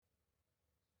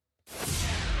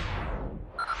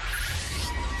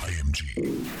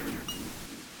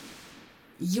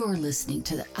You're listening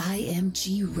to the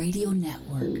IMG Radio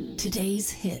Network. Today's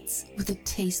hits with a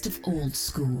taste of old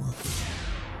school.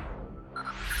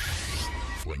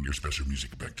 Playing your special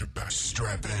music back to back.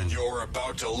 Strap in. You're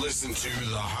about to listen to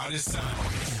the hottest sound.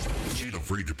 Ain't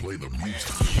afraid to play the music.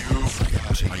 You've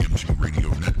got IMG Radio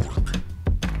Network.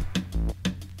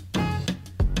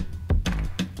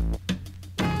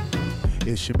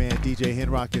 It's your man DJ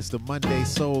Henroc. It's the Monday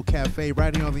Soul Cafe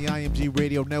right here on the IMG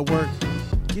Radio Network.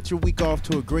 Get your week off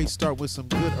to a great start with some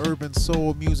good urban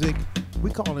soul music.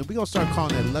 We gonna start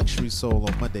calling it luxury soul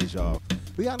on Mondays, y'all.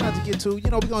 We got a lot to get to. We're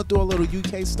gonna do a little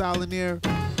UK style in there.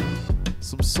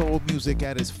 Some soul music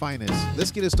at its finest. Let's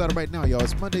get it started right now, y'all.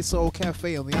 It's Monday Soul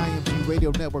Cafe on the IMG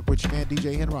Radio Network with your man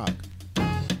DJ Henroc.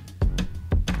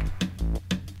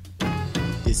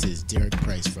 This is Derek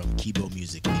Price from Kibo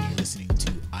Music, and you're listening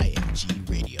to IMG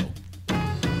Radio.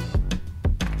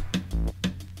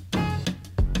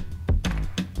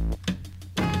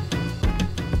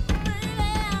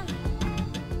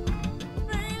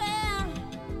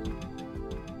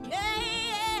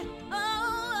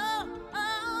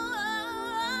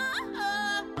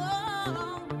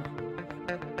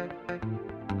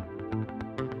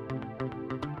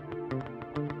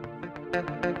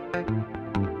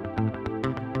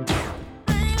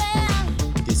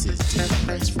 This is Derek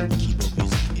Price from Kibo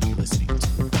Music, and you're listening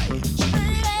to IMG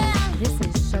Radio. This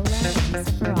is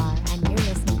Shaila and you're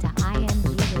listening to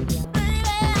IMG Radio.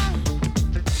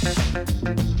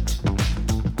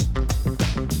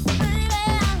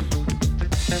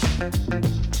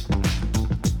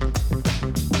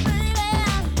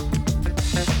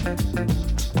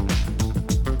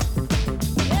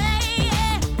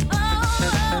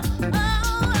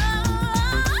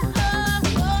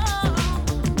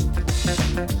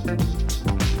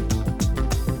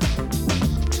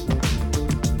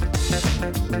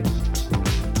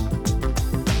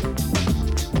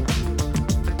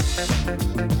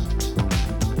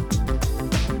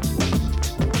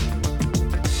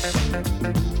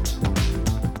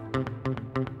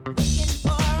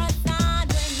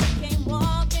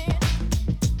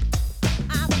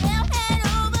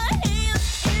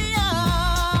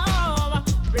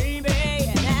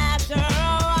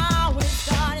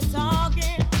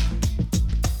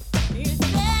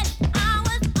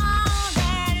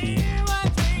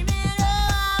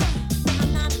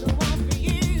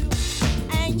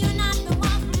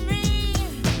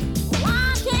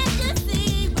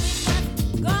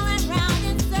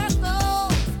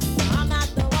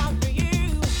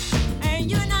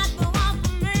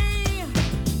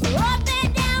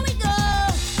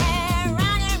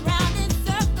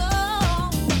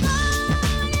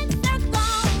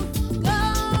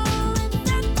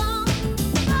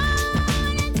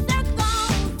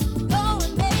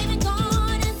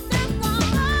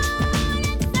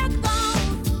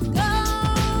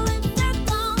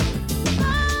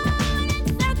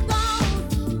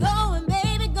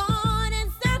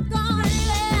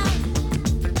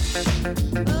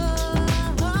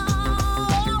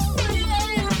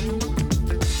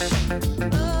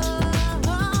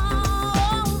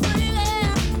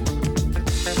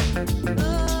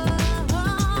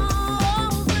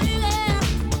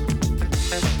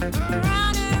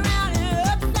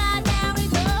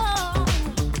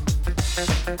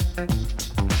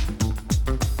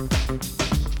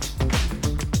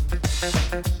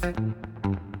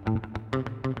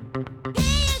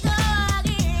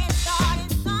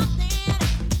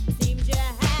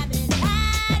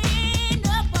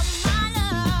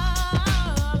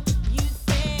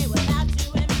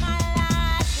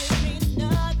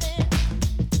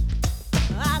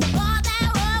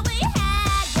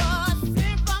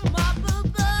 Up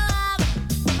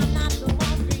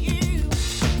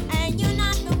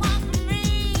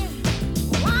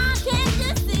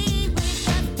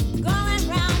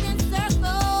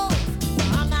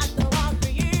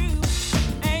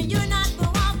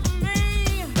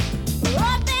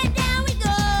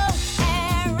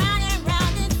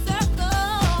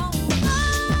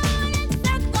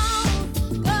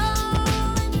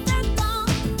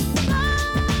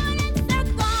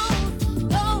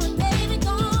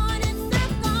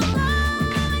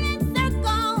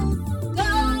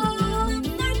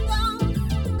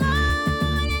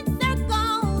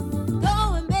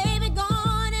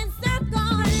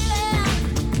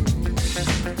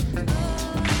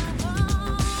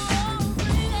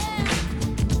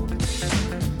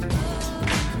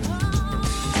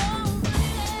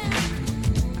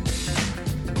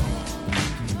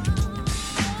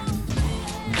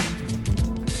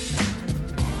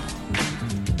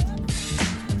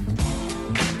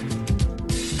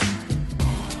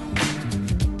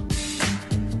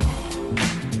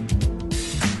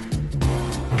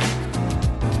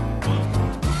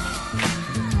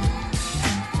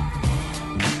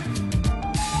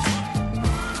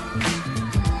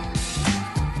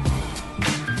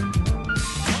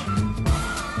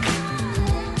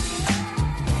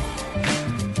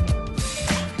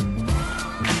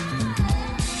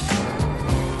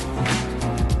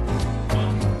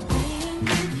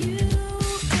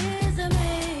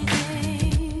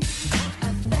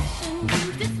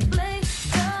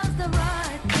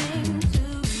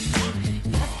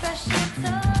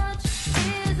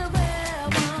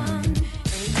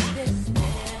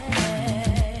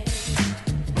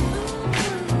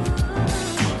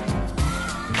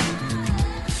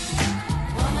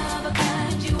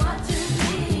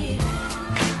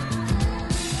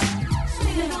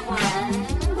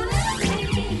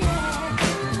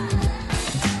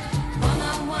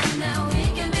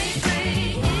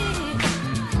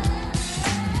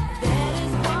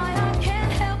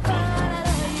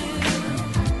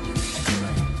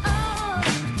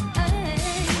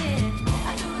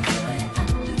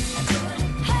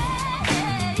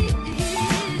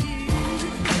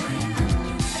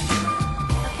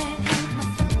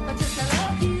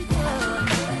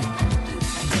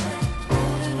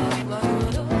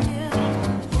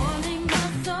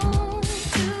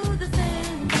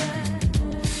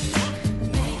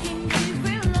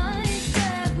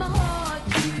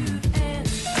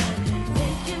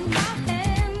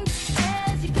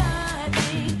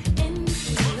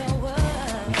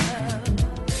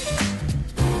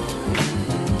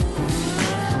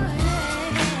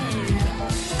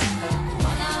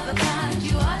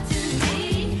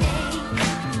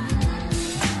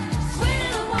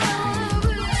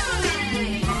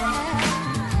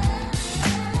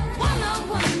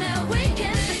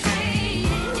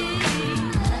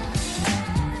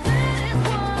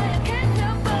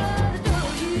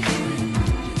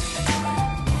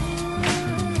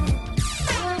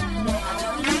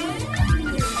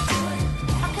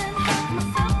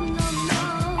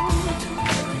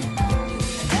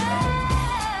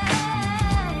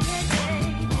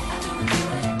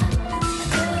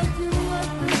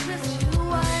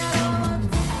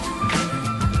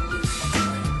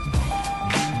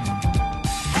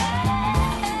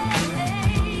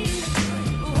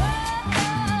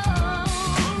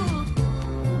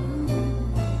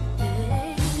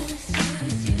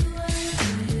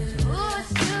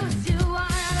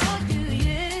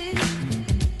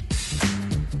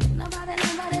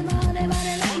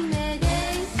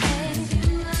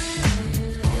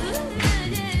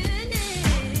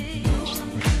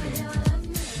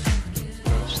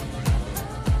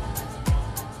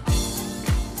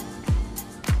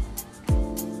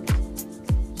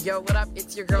Yo, what up?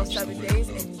 It's your girl 7 Days,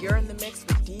 and you're in the mix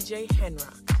with DJ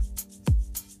Henroc.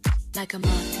 Like a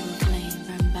moth to a flame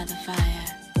burned by the fire.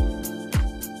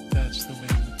 That's the way.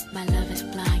 My love is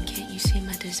blind, can't you see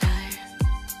my desire?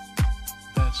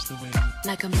 That's the way.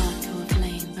 Like a moth to a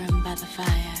flame burned by the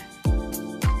fire.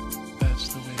 That's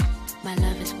the way. My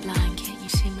love is blind, can't you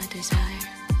see my desire?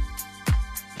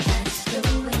 That's the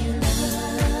way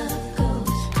love goes.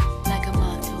 Like a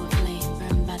moth to a flame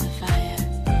burned by the fire.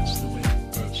 That's the way.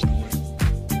 That's the way.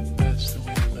 That's the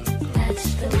way love goes.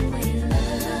 That's the way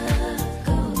love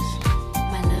goes.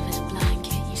 My love is blind,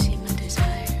 can't you see my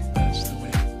desire? That's the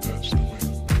way. That's the way.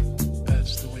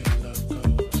 That's the way love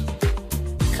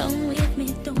goes. Come with me,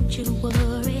 don't you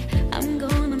worry. I'm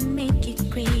gonna make you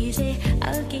crazy.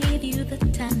 I'll give you the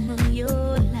time of your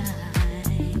life.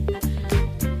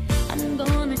 I'm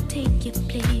gonna take you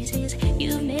places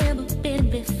you've never been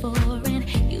before, and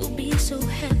you'll be so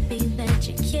happy that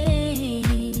you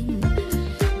came.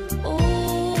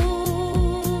 Oh,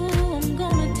 I'm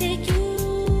gonna take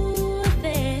you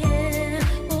there.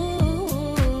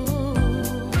 Oh,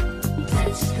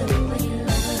 that's the way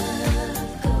love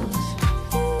goes.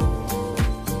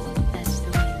 That's the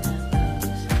way love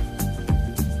goes.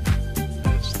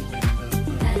 That's the way love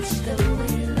goes. That's the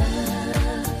way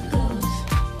love goes.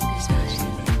 Desire.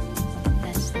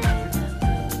 That's the way love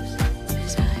goes.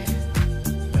 Desire.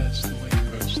 That's the way.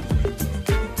 That's the way love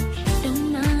goes. Don't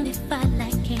mind if I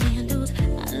light candles.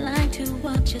 I like to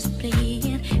watch us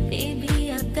playing.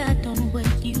 Baby, I got on what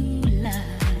you like.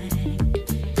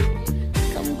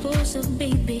 Come closer,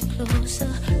 baby,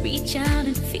 closer. Reach out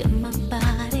and feel my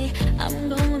body. I'm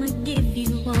gonna give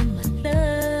you all my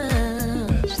love.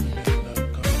 That's the way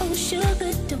love goes. Oh,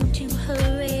 sugar, don't you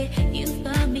hurry. You've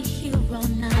got me here all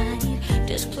night.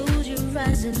 Just close your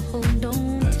eyes and hold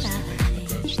on tight.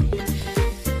 That's the way.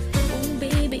 Oh,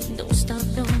 baby, don't stop,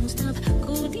 don't stop.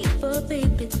 Go deeper,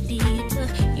 baby, deeper.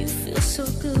 You feel so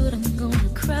good, I'm gonna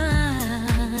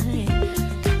cry.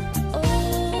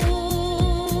 Oh,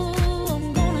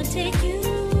 I'm gonna take you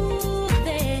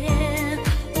there.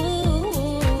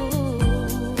 Oh,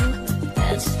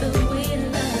 that's the way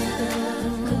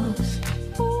love goes.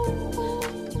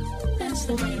 That's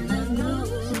the way love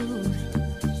goes.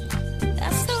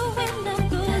 That's the way love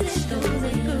goes. That's the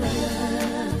way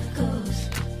love goes.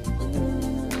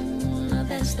 Ooh,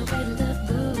 that's the way love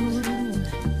goes.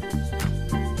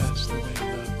 That's the way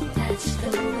love goes. That's the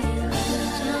way love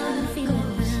goes. Don't feel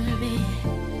worried.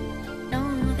 No,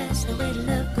 that's the way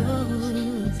love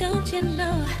goes. Don't you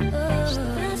know? Oh,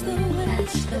 that's the way.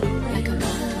 That's the way Like a moth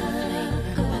to a flame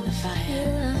burned by the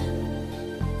fire.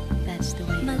 That's the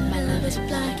way. My love is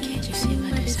blind, can't you see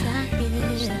my desire?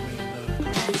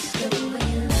 That's the way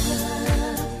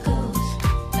love goes.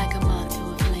 Like a moth to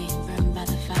a flame burned by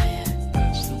the fire.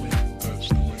 That's the way. That's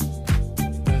the way.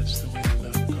 That's the way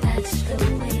love goes. That's the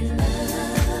way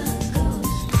love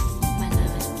goes. My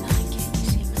love is blind, can't you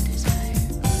see my desire?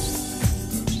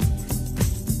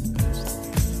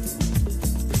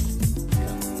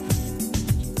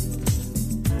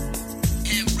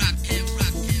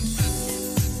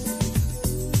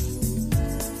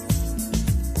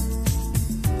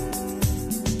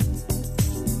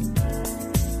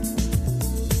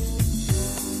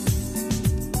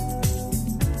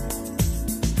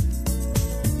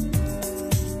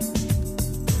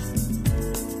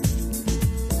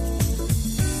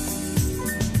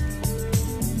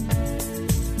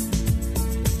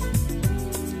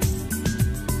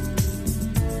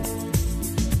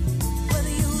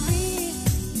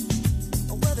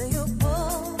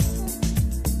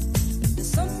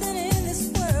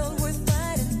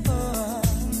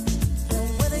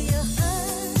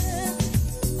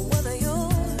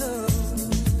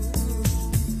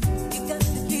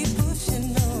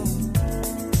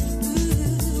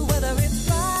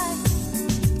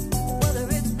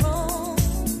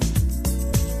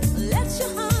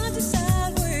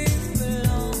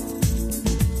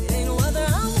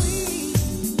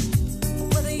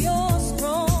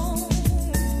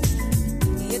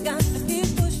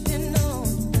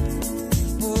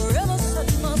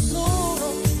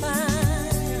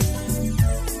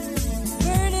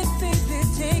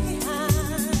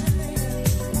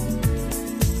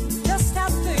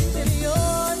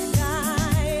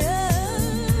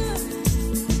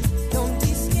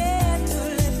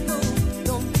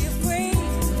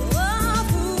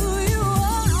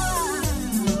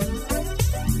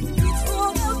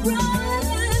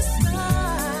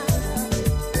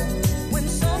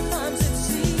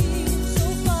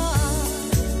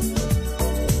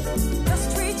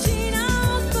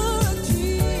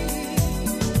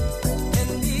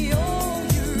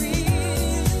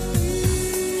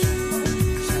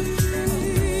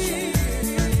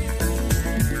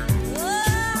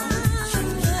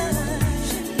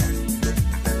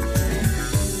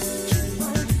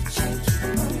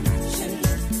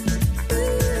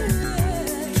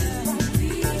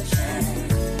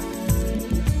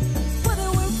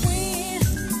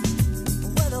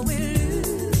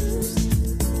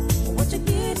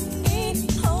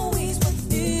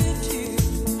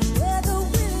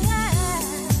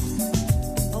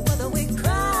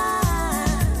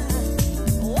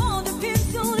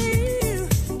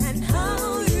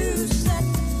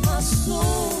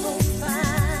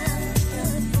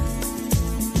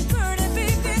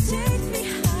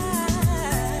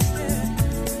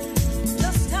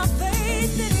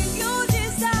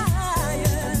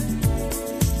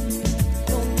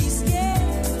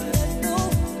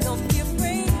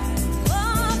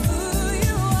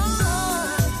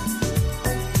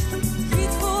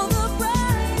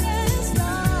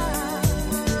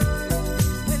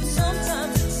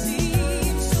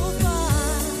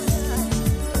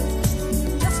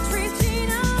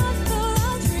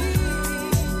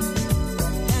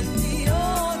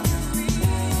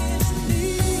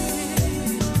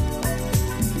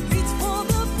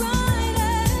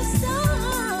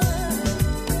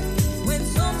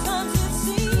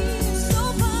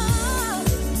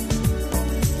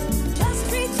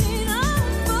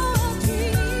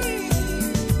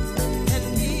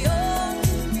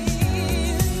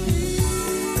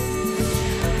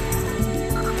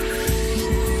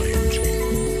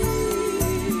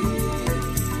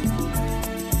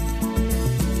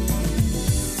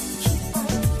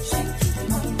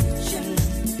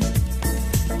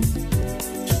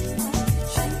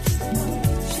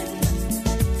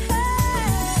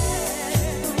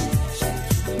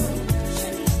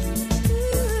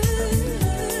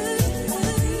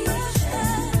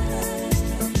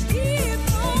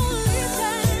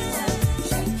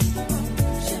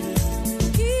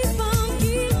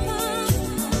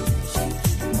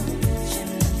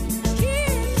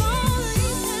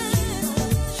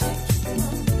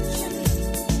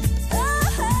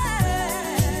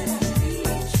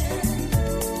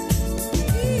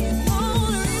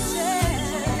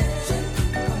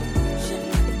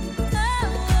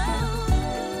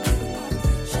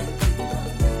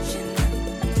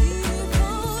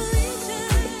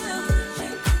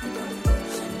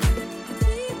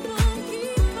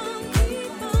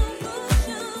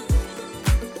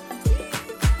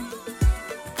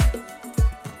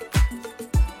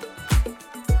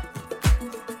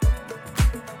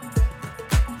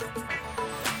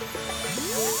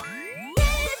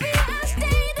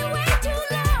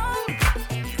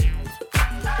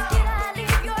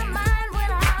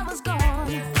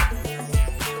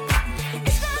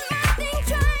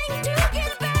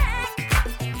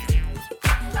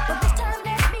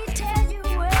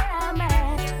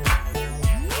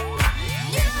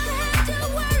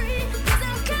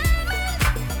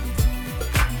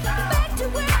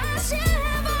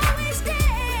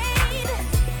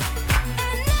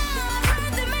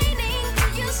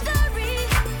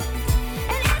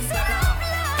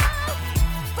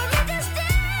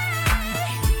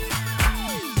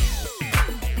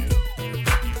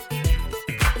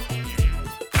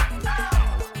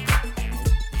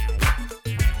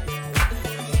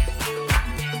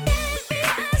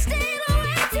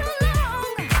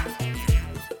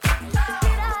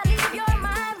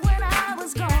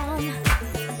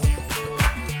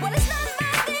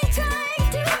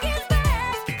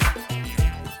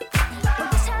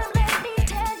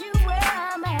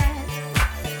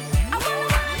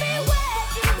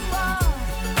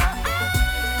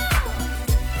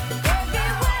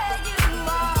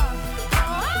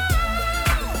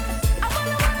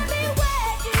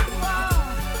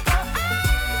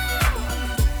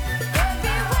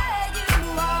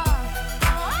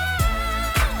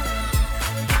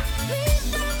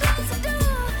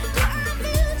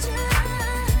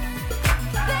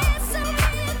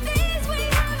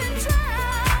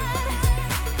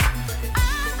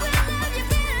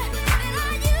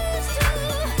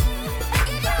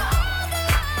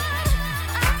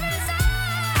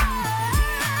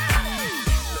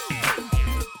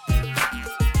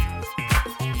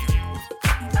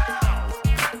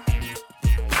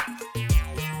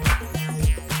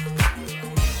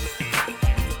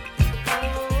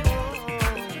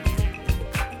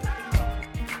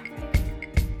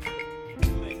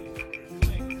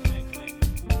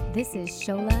 This is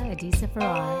Shola Adisa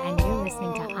Farrar, and you're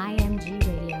listening to IMG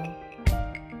Radio.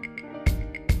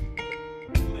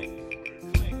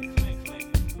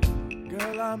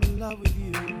 Girl, I'm in love with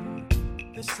you.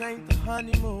 This ain't the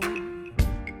honeymoon.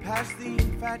 Past the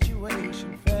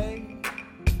infatuation phase.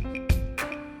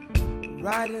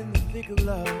 Right in the thick of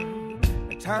love.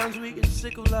 At times we get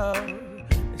sick of love.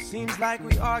 It seems like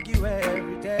we argue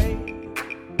every day.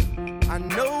 I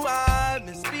know I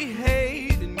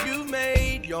misbehaved and you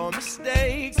made your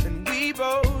mistakes, and we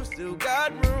both still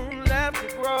got room left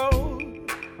to grow.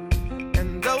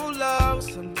 And though love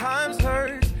sometimes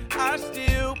hurts, I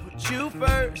still put you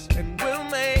first, and we'll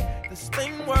make this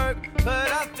thing work. But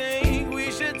I think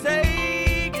we should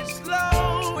take it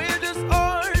slow. We're just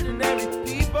ordinary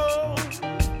people.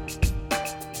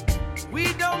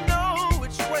 We don't know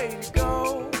which way to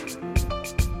go,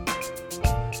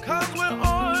 'cause we're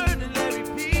ordinary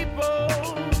people.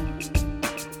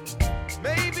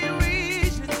 Maybe we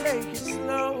should take it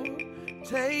slow.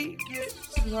 Take it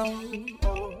slow.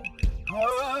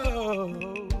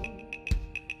 Oh.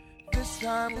 This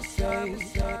time we'll say,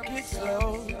 take it slow.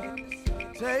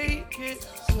 Take it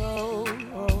slow.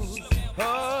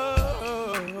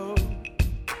 Oh.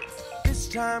 This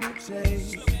time we'll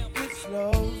take it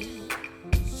slow.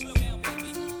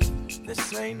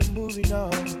 This ain't a movie,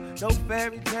 no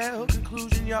fairy tale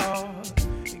conclusion, y'all.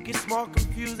 It gets more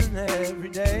confusing every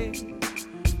day.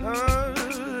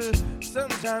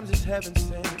 Sometimes it's heaven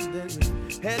sent, then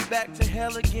we head back to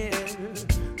hell again.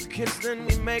 We kiss, then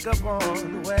we make up on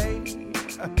the way.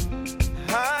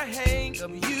 I hang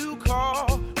up, you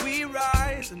call, we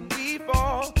rise and we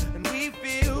fall, and we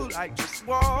feel like just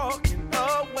walking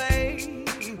away.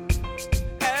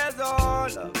 As all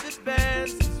of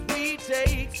advances, we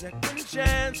take second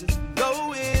chances.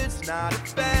 Though it's not a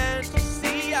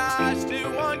fantasy, I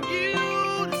still want you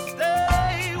to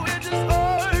stay. We're just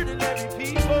ordinary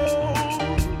people.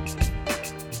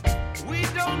 We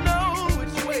don't know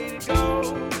which way to go,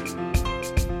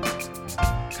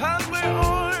 'cause we're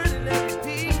ordinary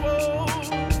people.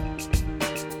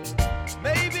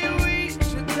 Maybe we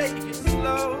should take it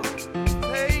slow.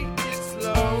 Take it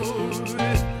slow.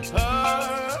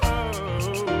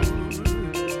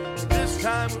 This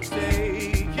time we'll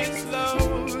take it slow.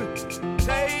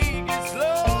 Take it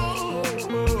slow.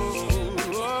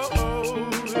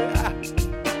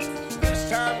 This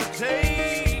time we'll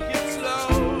take it slow.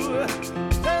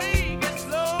 Take it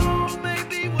slow.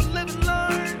 Maybe we'll live and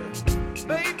learn.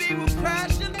 Maybe we'll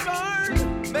crash and burn.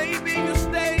 Maybe you'll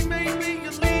stay. Maybe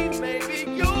you'll leave. Maybe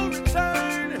you'll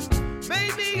return.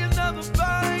 Maybe another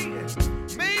fight.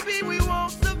 Maybe we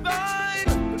won't survive.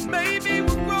 But maybe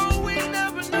we'll grow. We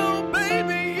never know.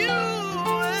 Baby, you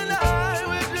and I,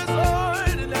 we're just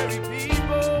ordinary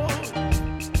people.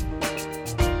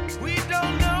 We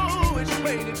don't know which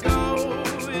way to go.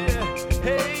 Yeah.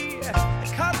 Hey,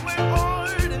 'cause we're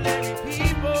ordinary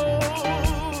people.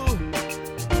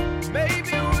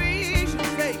 Maybe we should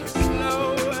take it slow.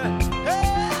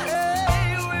 Hey,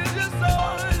 we're just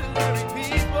ordinary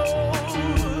people.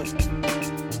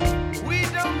 We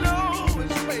don't know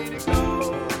which way to go,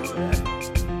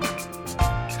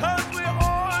 'cause we're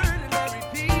ordinary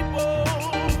people.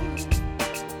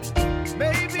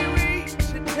 Maybe we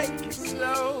should take it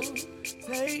slow.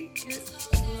 Take it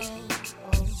slow.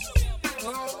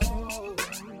 Oh.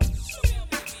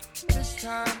 This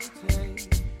time we take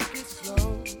it slow.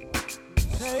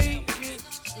 Take it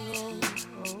slow.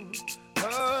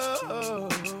 Oh.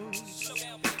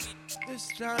 This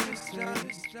time it's slow.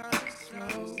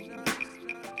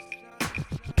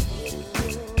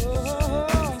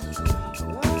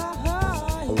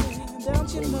 Don't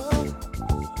you know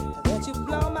that you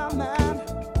blow my mind,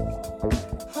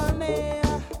 honey?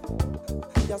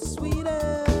 You're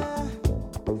sweeter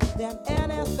than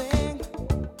anything.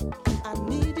 I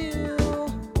need you.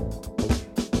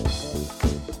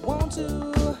 Want to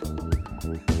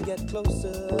get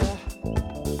closer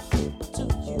to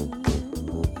you.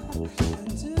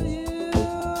 To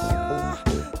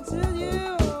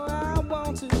you. I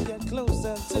want to get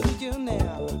closer to you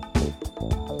now.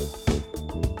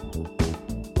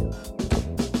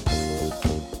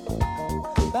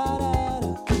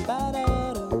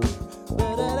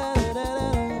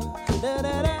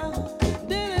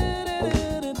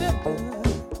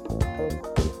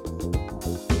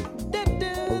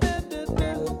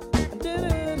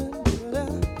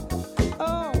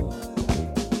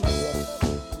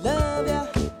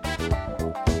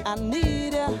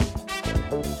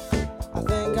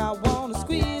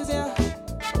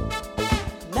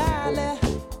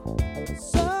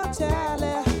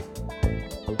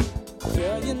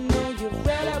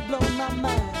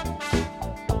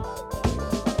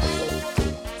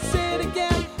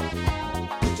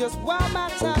 Just one more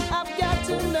time, I've got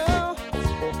to know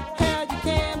how you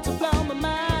came to blow my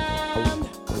mind.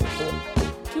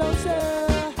 Closer.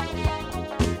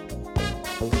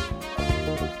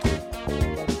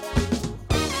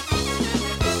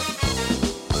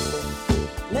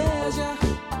 Leisure,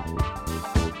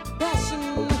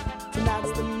 passion.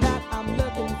 Tonight's the night I'm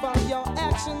looking for your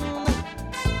action.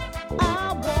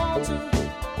 I want to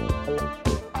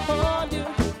hold you.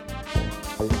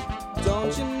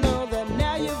 Don't you know that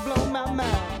now you've blown my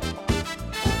mind?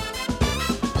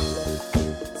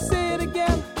 Say it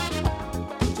again,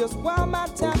 just one more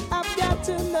time. I've got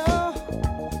to know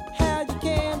how you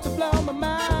came to blow my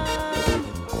mind.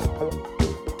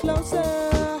 Closer.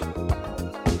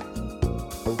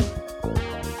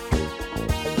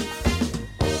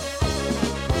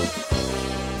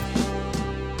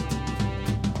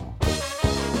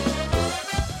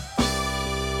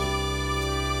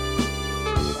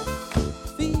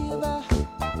 Fever,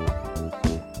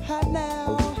 hot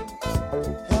now.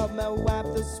 Help me wipe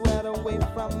the sweat away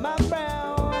from my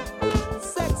brow.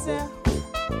 Sexy,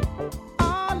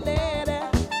 oh lady.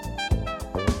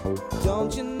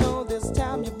 Don't you know this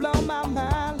time you blow my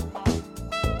mind?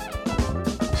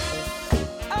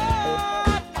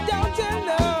 Oh, don't you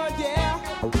know, yeah.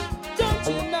 Don't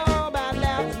you know by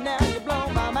now you blow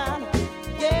my mind?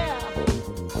 Yeah.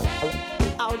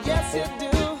 Oh, yes you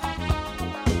do.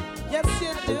 Yes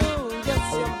you do.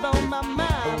 Yes you blow my mind.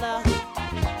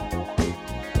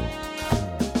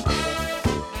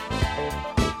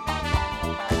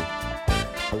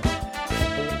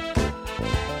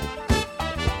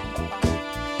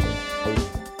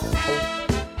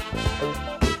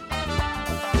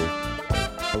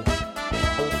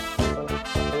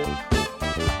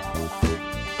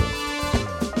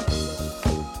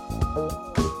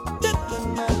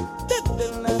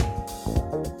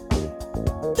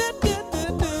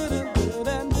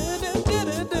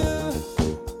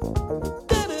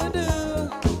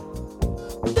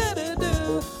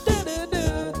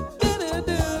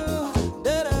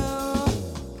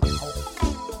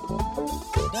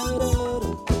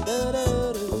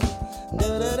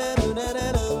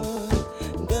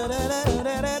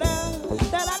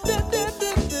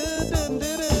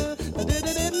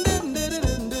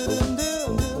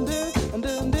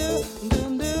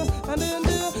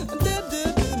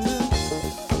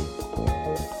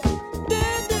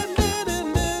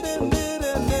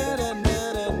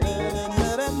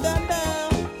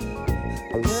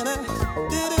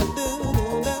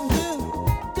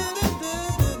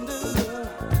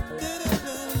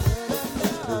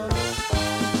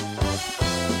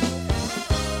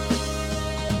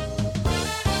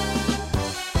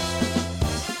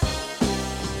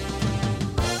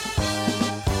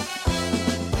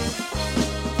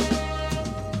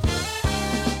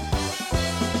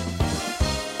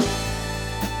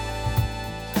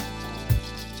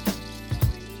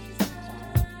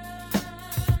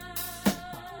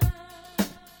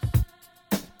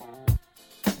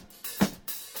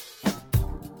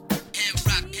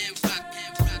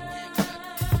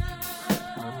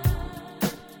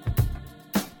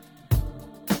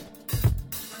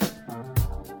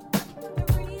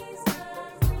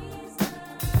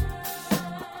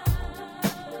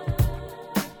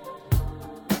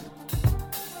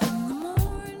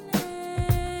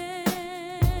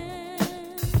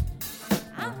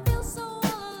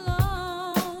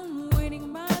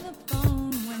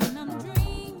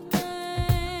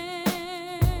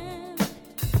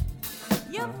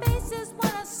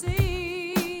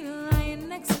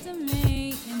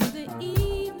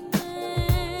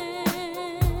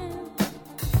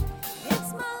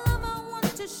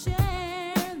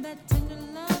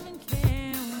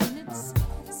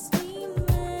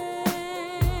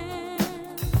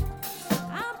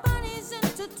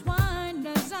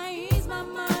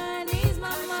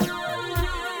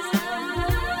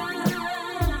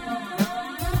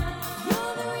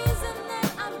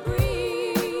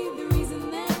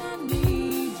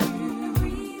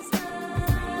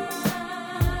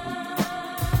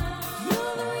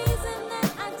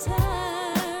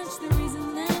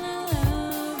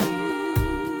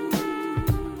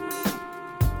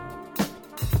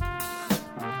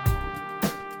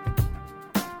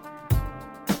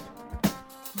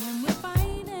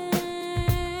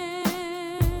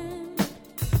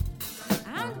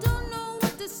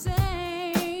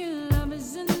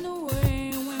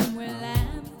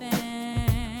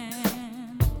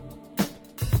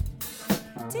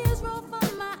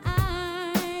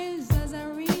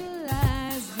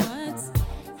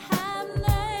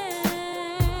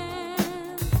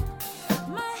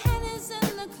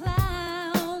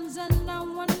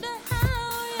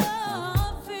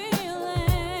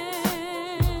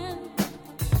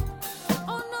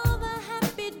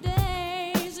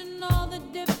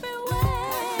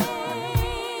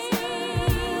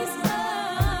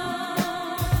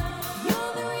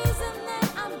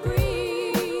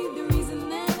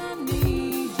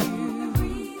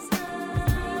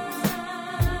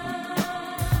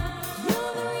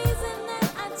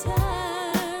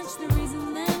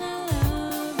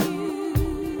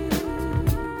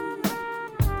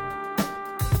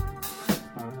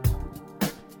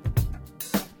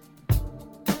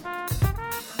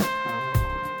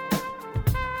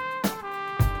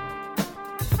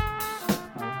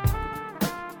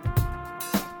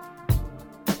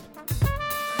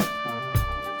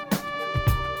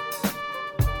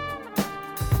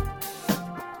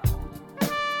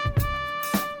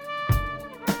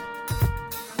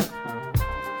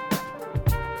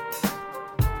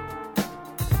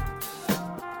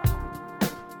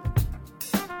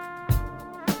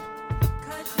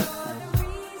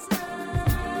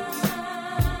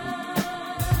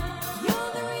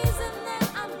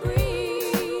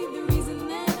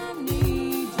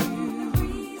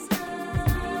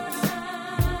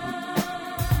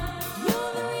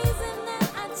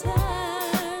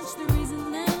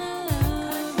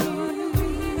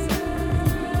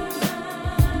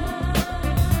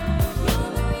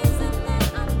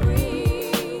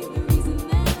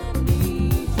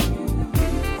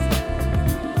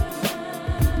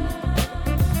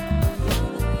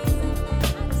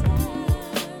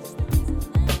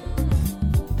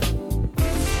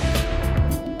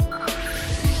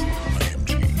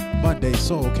 Monday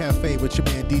Soul Cafe with your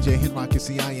man DJ Henroc. It's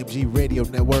the IMG Radio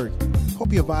Network.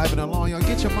 Hope you're vibing along, y'all.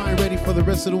 Get your mind ready for the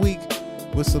rest of the week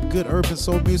with some good urban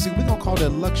soul music. We're gonna call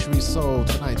that luxury soul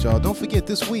tonight, y'all. Don't forget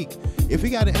this week, if you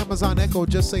got an Amazon Echo,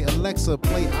 just say Alexa,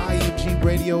 play IMG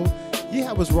Radio. You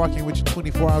have us rocking with you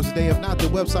 24 hours a day. If not, the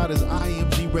website is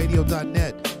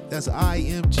imgradio.net. That's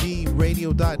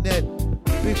imgradio.net.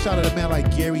 Big shout out to a man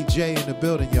like Gary J in the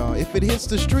building, y'all. If it hits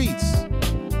the streets,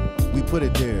 we put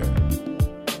it there.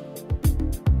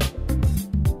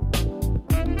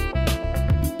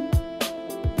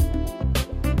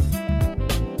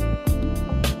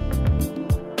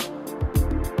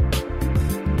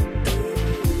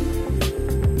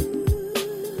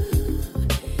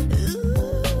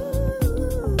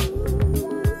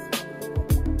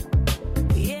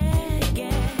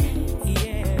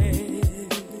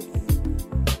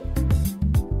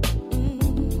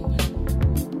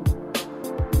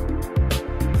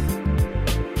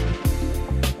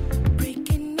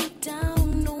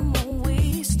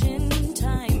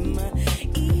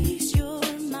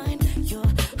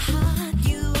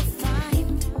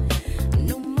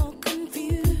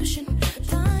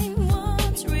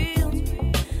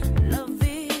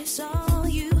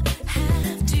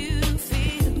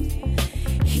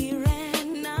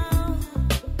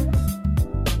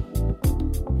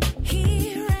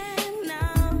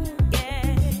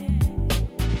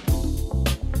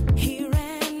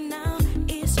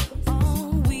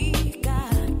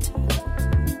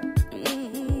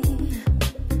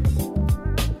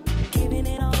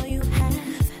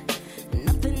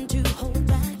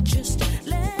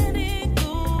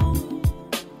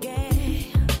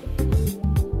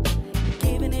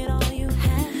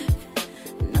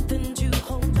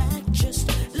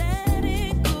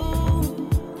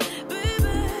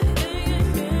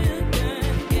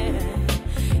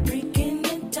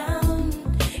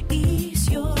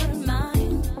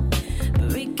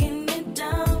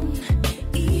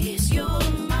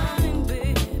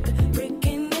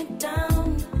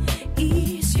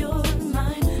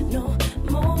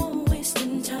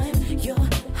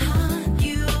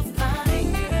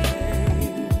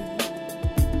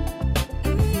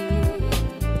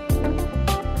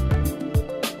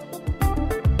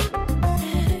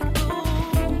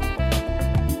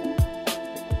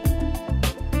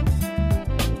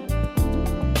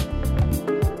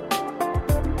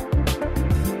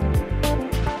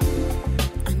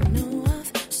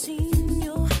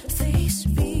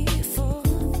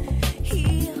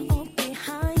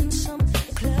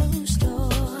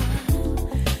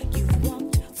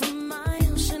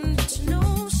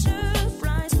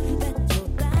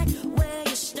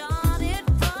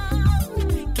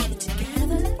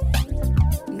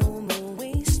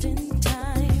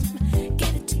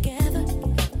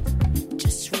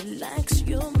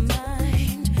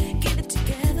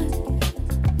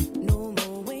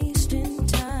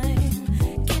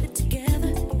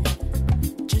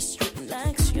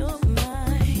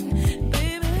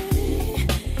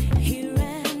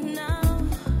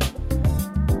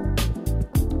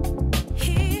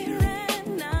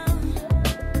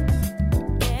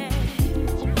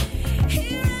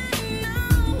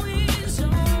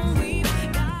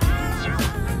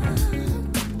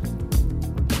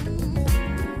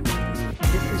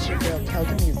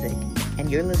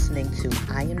 You're listening to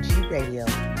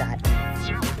imgradio.net.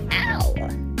 Ow!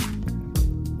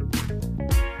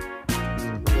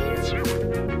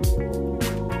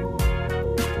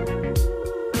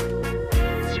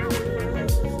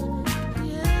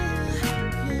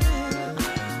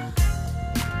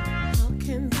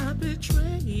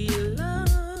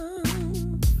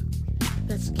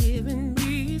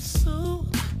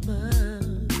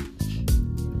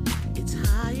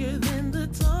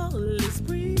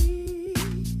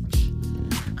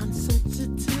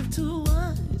 Sensitive to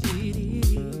what it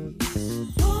is.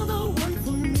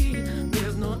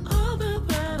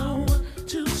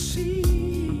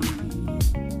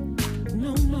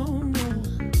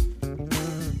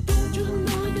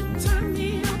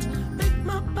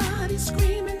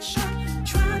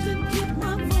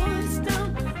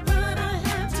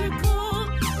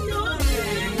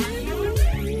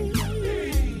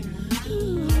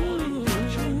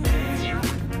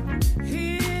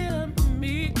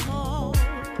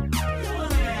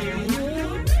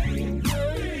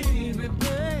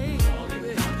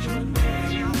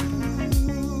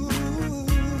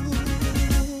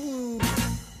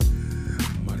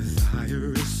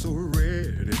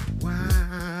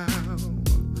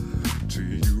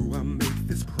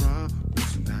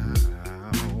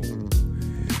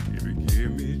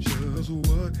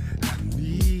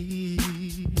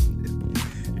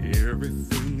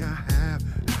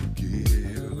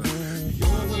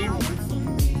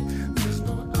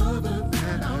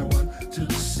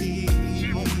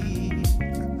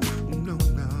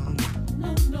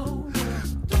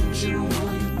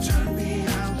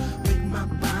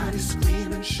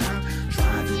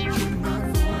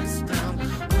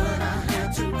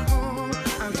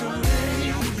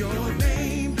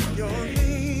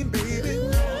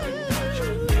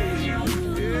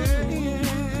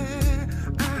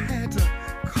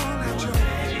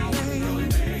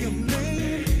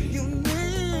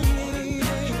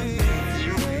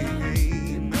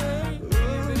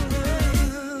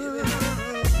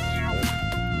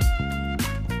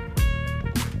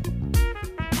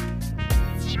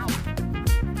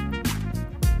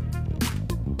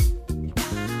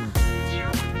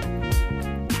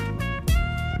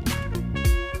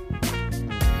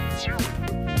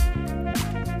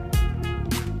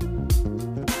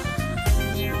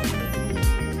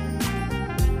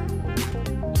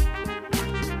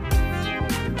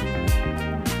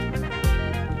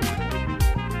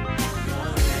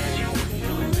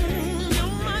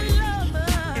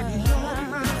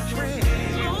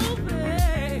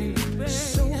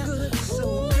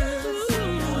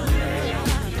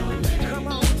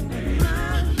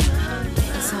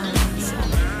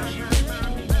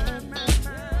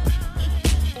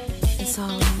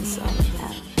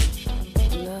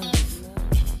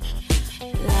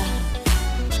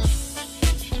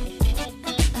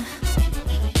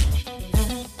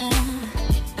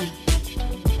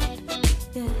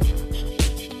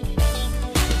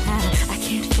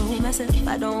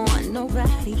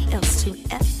 nobody else to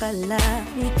ever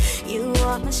love me. You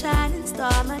are my shining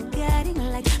star, my guiding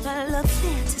light, my love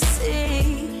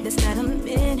fantasy. There's not a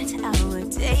minute, hour,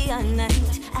 day or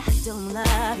night I don't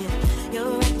love you.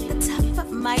 You're at the top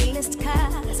of my list,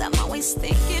 cause I'm always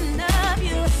thinking of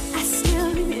you. I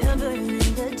still remember in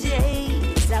the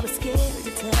days I was scared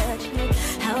to touch you.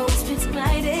 How I spent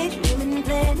my day dreaming,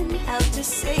 planning how to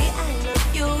say I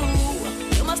love you.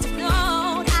 You must have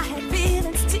known I had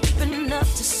feelings deep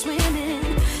enough to swim in.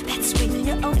 That's when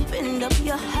you opened up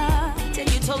your heart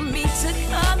and you told me to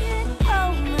come in.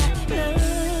 Oh my love,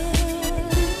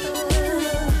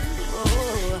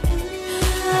 oh.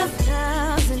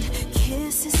 1,000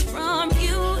 kisses from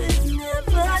you is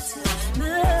never too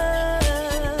much,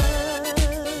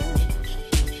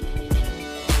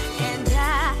 and I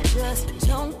just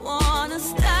don't wanna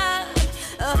stop.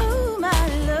 Oh my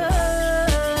love.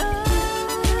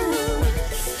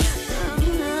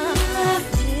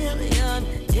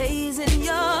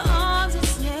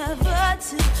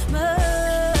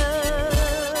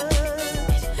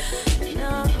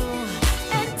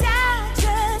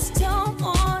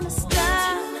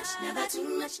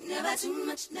 Never too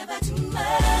much, never too much.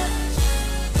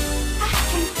 I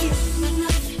can't get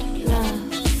enough love.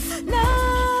 No.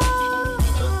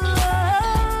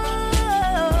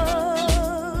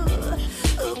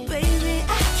 Oh, baby, I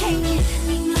can't get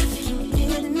enough. Can't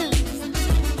get enough.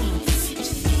 It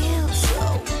feels so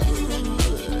good.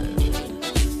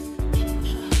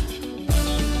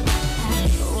 I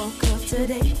woke up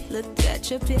today, looked at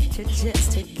your picture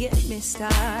just to get me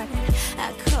started.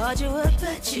 I called you up,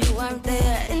 but you weren't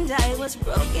there, and I was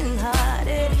broken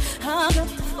hearted. Hung up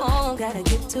the phone, gotta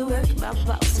get to work. My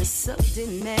boss is so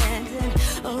demanding.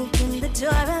 Opened the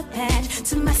door up, and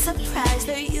to my surprise,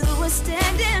 there you were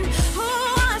standing. Who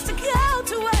wants to go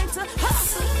to work to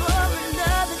hustle for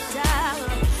another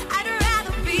dollar? I'd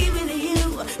rather be with you,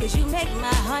 cause you make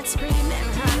my heart scream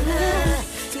and holler.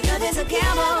 To love is a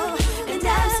gamble, and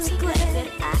I'm so glad that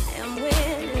I am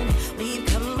winning. We've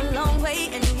come a long way,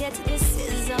 and yet this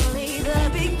is only the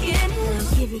beginning.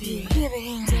 Give it here, give it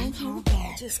here. Don't hold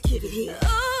back, just give it here. Oh,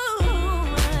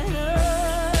 my love.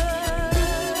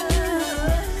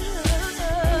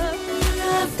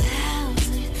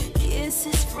 1,000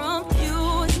 kisses from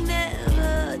you is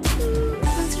never too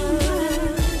much.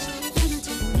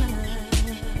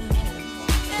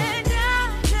 And I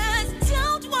just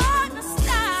don't wanna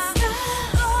stop.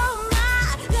 Oh, my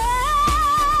love.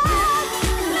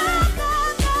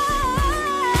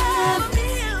 A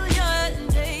million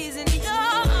days in your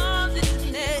arms is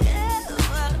never.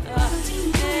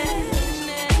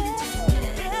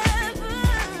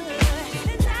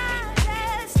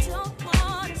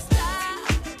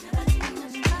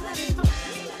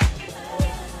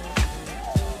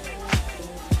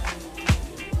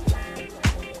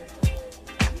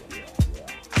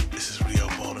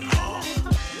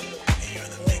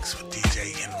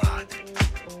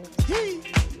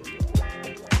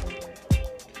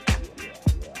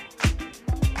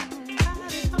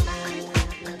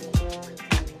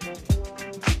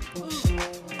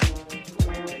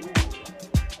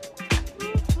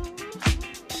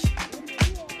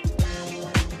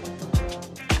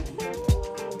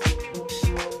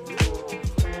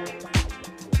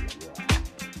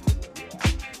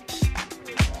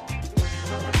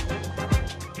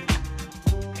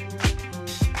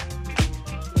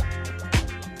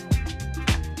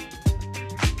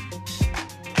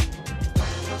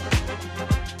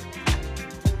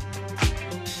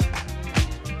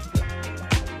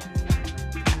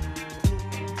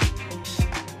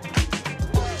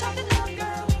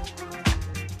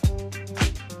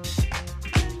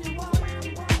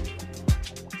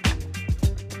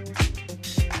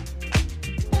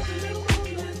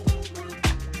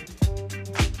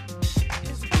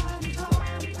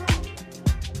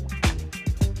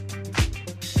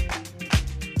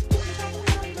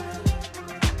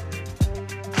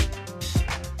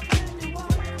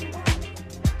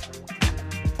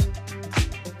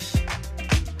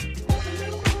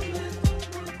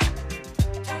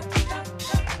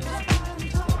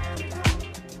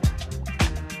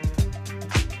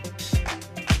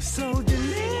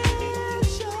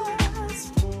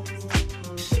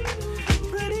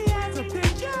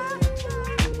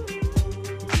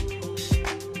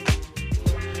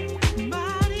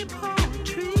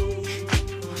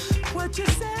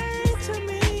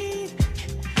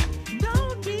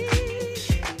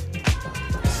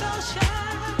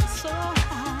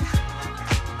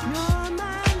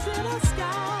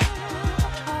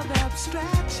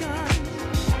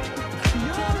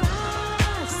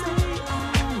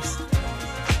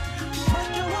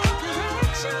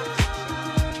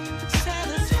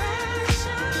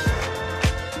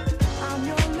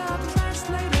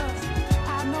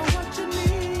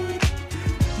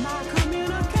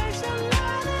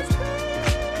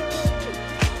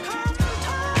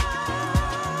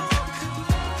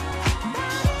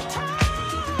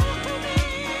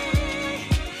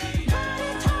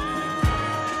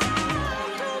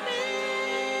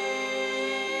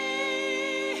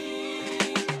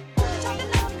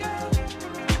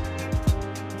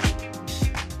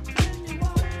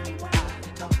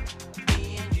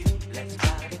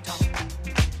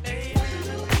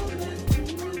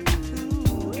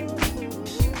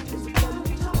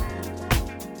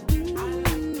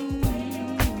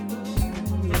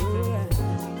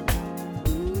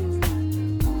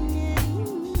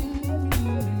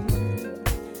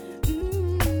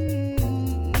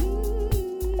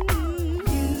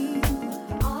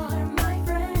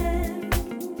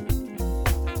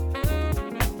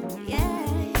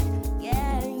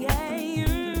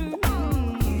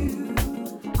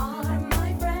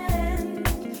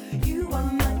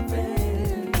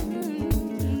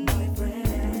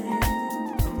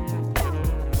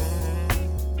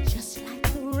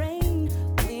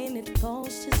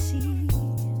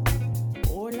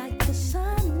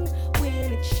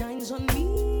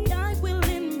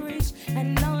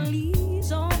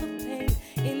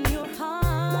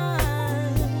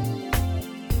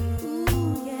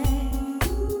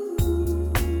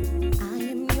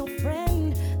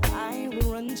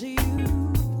 run to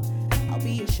you. I'll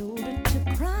be your shoulder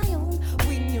to cry on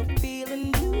when you're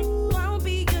feeling blue. I'll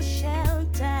be your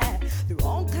shelter through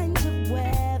all kinds of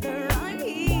weather. I'm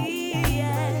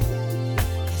here,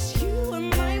 'cause you are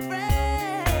my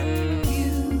friend.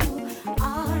 You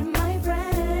are my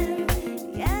friend.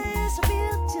 Yes, I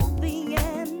feel till the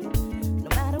end. No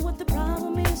matter what the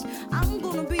problem is, I'm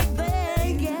gonna be there.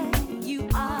 Yeah, you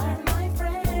are my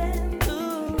friend.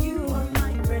 Ooh, you are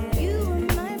my friend. You are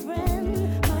my friend,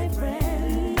 my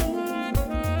friend.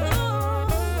 Oh,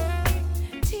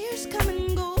 tears come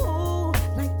and go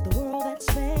like the world that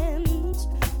spins.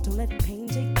 Don't let pain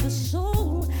take the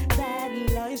soul that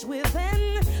lies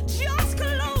within. Just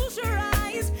close your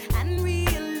eyes and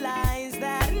realize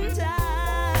that in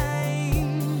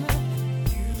time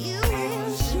you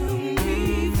will soon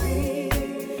be free.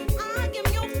 I am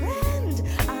your friend.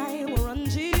 I will run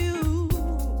to you.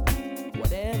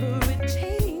 Whatever it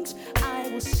takes, I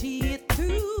will see it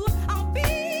through. I'll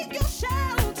be your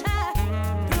shelter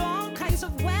through all kinds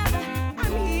of weather.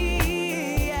 I'm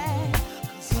here,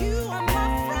 'cause you are my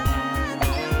friend.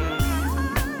 You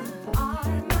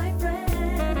are my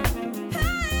friend.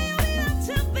 Hey, I'll be there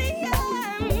till the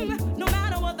end. No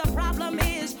matter what the problem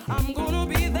is, I'm gonna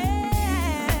be there.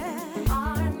 You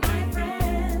are my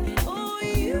friend. Oh,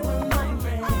 you are my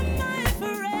friend. Are my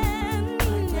friend.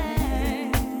 Yeah.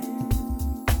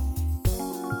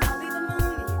 I'll be the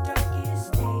moon in your darkest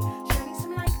day, shining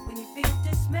some light when you feel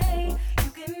dismay.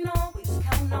 You can always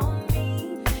count on me.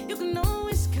 You can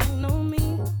always count on me.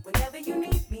 Whenever you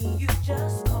need me, you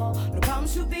just call. No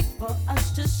problem's too big for us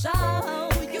to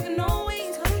solve. You can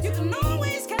always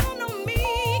count on me.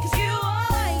 'Cause you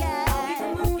are, yeah.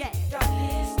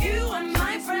 You are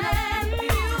my friend.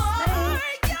 You are,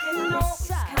 yes.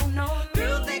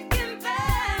 Through thick and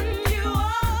thin, you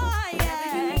are,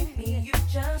 yeah.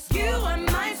 You are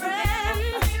my friend.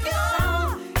 You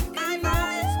are my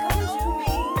friend.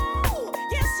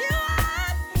 Yes, you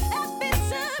are. If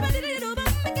it's a little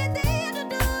bit of a day to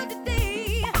do the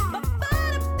day,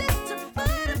 but it's a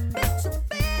bit of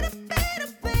better.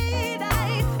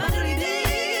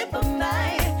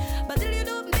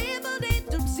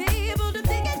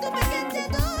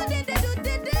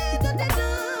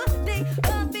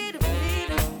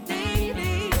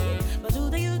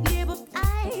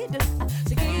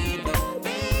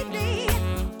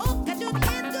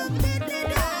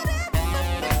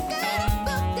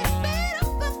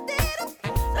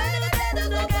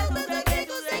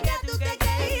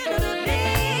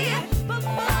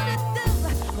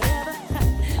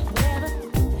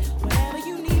 Wherever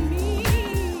you need me.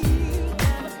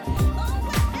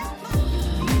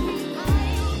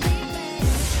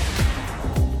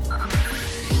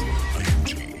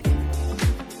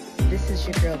 This is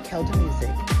your girl Kelda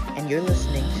Music, and you're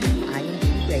listening to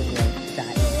IMGRadio.ow.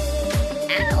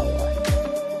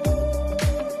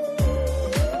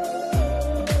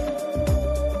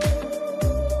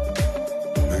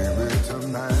 Baby,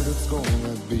 tonight it's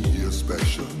gonna be a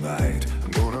special night.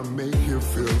 I'm gonna make you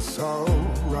feel so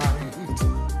right.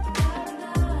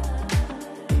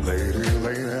 Lady,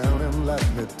 lay down and let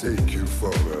me take you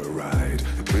for a ride.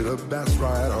 Be the best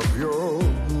ride of your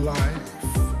life.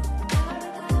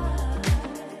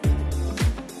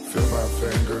 Feel my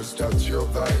fingers touch your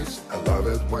thighs. I love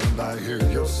it when I hear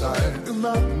your sigh. And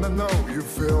let me know you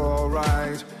feel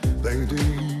alright, lady.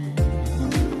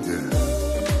 Yeah.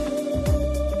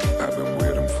 I've been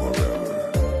waiting forever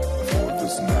for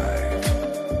this night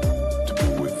to be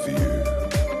with you,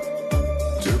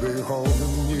 to be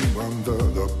holding you under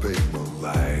the big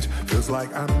moonlight. Feels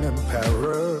like I'm in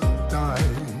paradise.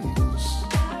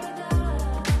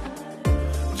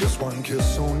 Just one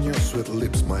kiss on your sweet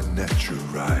lips might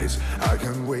naturalize. I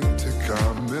can't wait to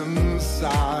come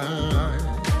inside.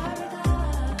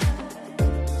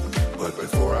 But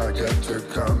before I get to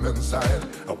come inside,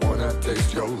 I wanna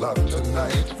taste your love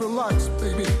tonight. Relax,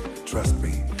 baby, trust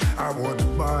me, I won't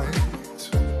bite.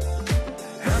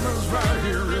 Heaven's right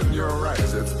here in your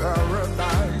eyes, it's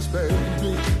paradise,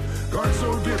 baby. Going so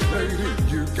deep, lady,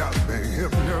 you got me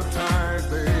hypnotized,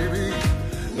 baby.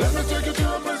 Let me take you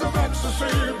to a place of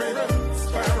ecstasy, baby. It's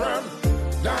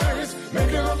paradise.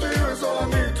 Making love to you is all I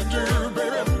need to do,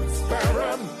 baby. It's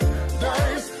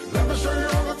paradise. Let me show you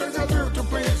all the things I do to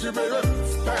please you, baby.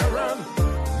 It's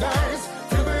paradise.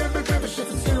 Feel the baby, shit,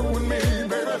 it's you and me,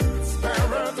 baby. It's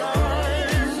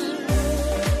paradise.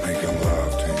 Making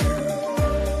love to you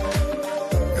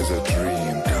is a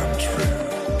dream come true.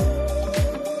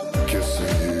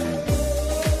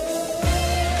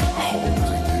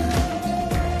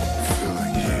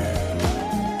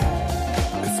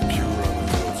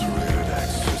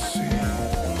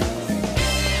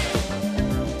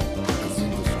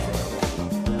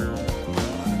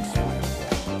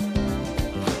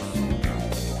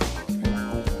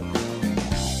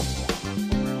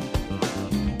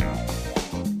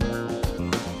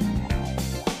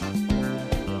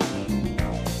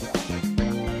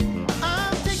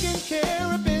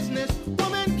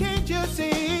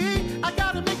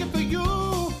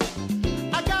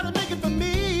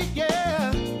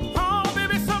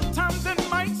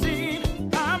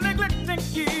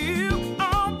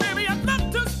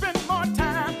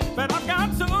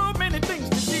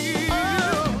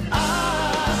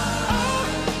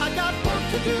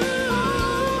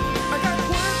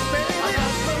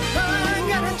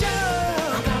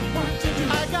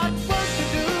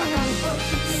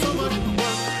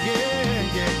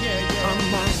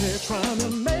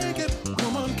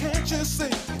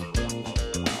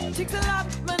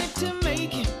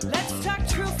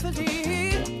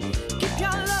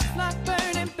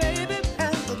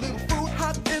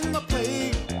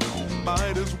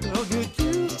 might as well get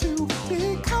used to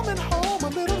be coming home a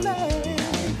little late.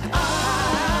 I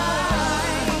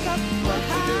got work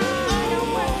to do.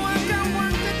 I got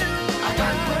work to do. I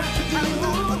got work to do.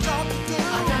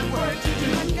 I got work to do.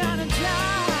 I got a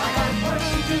job. I got work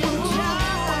to do.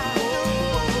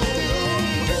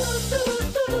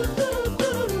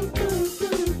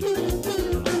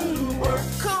 Work,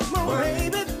 come on,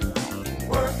 baby.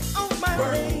 Work on my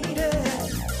lady.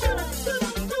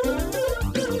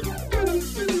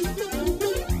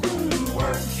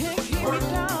 Work, can't keep me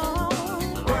down.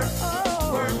 Work,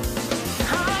 work.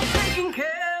 I'm taking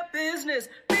care of business.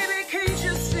 Baby, can't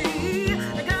you see? I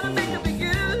gotta make it for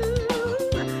you.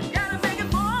 Gotta make it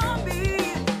for me.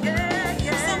 Yeah,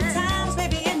 yeah. Sometimes,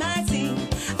 baby, it might seem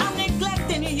I'm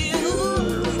neglecting you.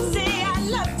 See, I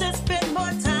love to spend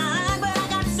more time, but I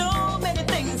got so many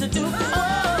things to do.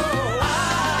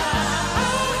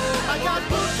 I got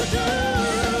work to do.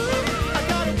 I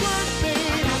gotta work,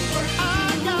 baby. I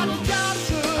got a job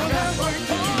to do. I got work to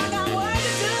do. I got work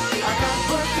to do. I got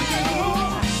work to do.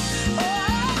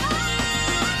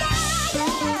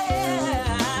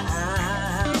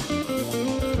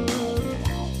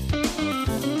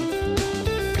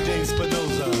 James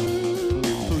Spinoza,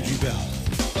 Fuji Bell.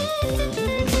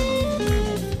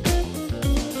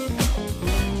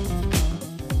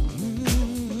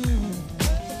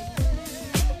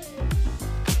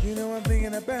 You know I'm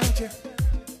thinking about you.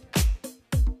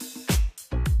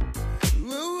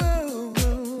 Ooh, ooh,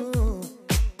 ooh.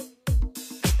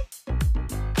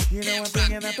 You know I'm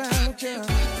thinking about you.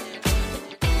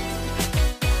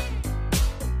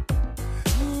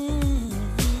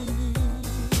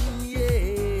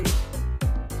 Yeah.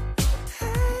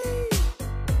 Hey,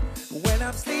 when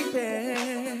I'm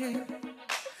sleeping,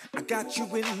 I got you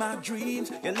in my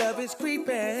dreams. Your love is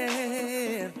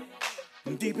creeping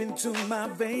deep into my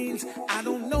veins. I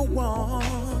don't know what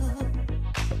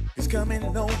is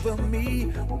coming over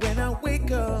me when I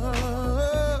wake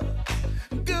up.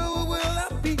 Girl, where will I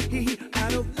be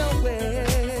out of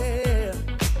nowhere?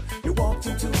 You walked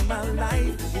into my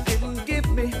life. You didn't give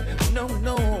me no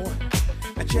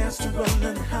a chance to run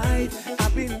and hide.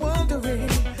 I've been wondering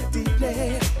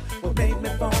deeply what made me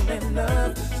fall in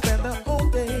love. Spend the whole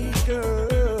day,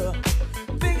 girl,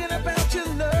 thinking about your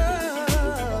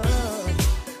love.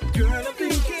 Girl, I'm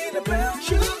thinking about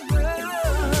your love.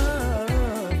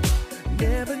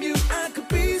 Never knew I could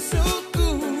be so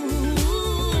good.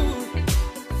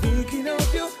 Thinking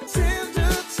of your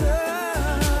tender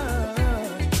touch.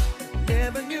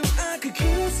 Never knew I could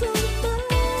care so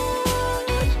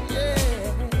much.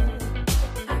 Yeah.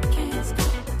 I can't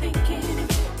stop thinking of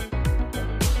you.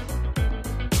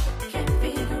 Can't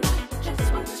figure out just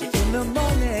what you do. In the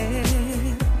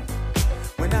morning,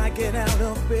 when I get out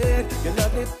of bed, your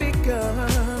lovely figure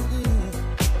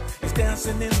is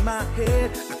dancing in my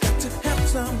head. I got to have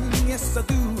some, yes I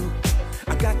do.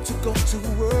 I got to go to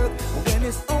work when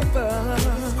it's over.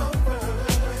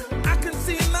 I can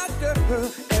see my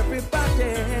girl,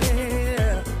 everybody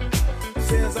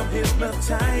says I'm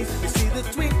hypnotized. You see the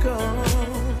twinkle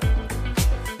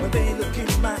when they look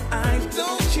in my eyes.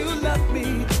 Don't you love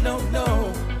me? No,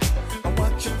 no. I'm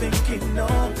what you're thinking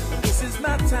of. This is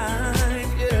my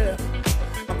time, yeah.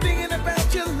 I'm thinking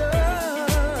about your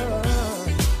love.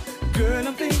 Girl,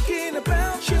 I'm thinking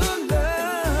about your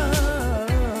love.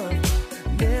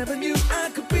 Never knew I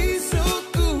could be so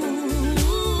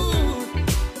good.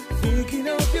 Thinking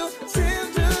of your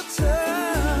tender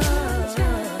touch.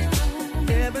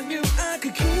 Never knew I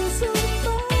could care so much.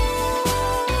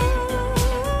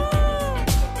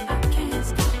 I can't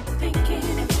stop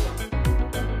thinking of you.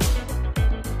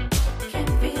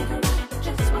 Can't figure out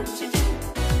just what you do.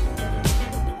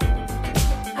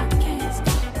 I can't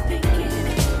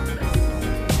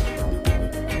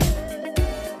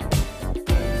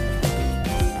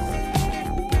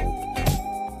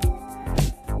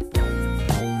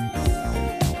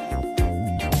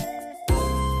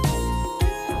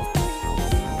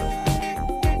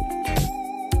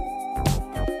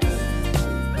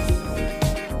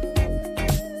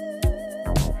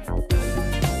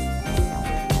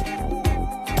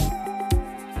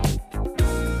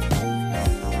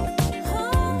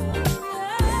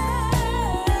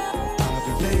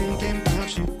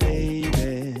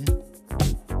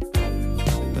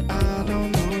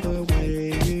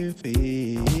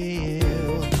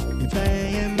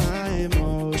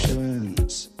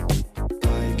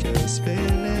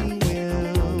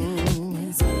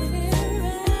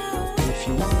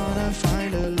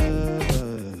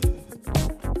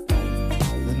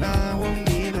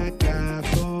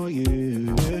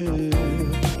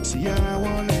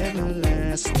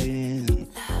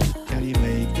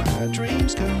our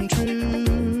dreams come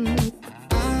true.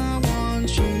 I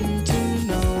want you to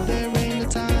know there ain't a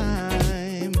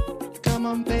time. Come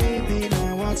on, baby,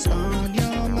 now what's on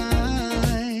your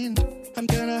mind? I'm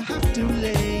gonna have to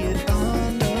lay it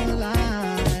on the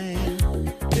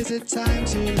line. Is it time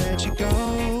to let you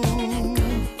go?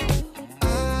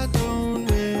 I don't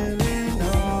really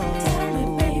know. Tell me,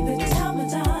 baby, tell me,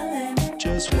 darling.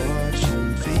 Just what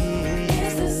you feel.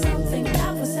 Is there something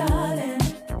that we're starting?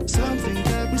 Something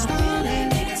that we're starting. I really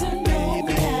need to know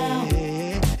now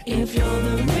if you're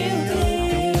the real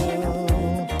deal.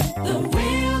 The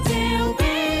real deal,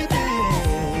 baby.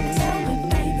 Tell me,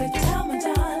 baby, tell me,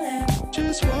 darling.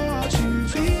 Just what you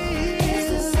feel. Is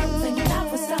there something that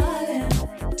we're starting?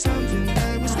 Something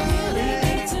that we're starting. I really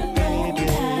need to know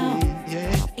now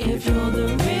if you're the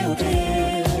real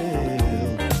deal.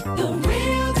 The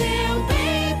real deal,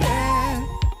 baby.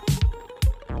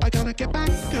 I gotta get back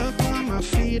up on my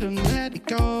feet and let it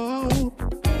go.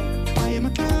 I am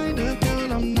a kind of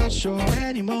girl I'm not sure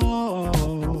anymore.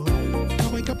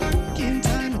 Can we go back in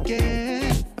time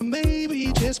again? And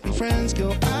maybe just be friends,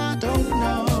 girl, I don't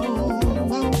know.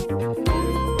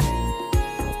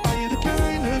 Are you the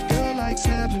kind of girl likes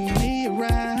having me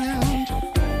around?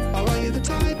 Or are you the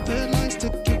type that likes to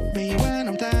kick me when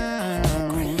I'm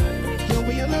down? You'll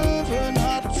be a lover,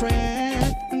 not a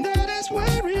friend, and that is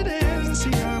where it ends.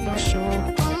 See, I'm not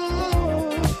sure.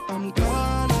 Oh, I'm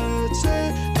gonna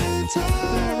take the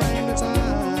time. There ain't the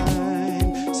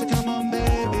time. So come on,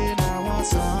 baby, now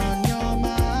what's on your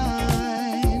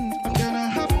mind? I'm gonna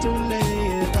have to lay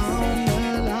it on the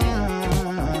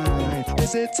line.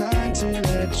 Is it time to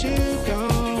let you go?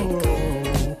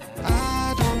 I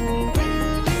don't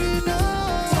really know.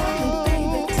 Tell me,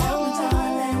 baby, tell me,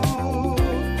 darling.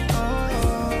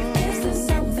 Is there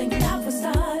something that we're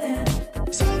starting?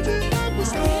 Something that we're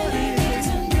starting. I really need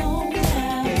to know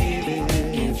now, baby,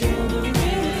 if you're the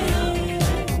real deal.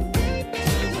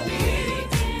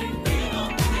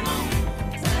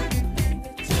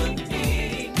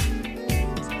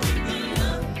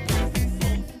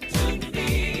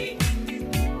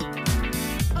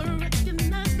 I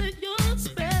recognize that you're a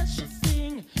special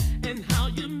thing and how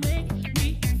you make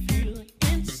me feel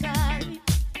inside.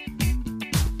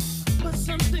 But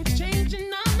something's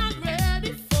changing, I'm not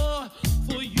ready for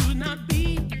you not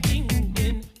being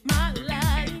in my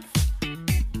life.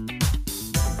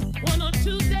 1 or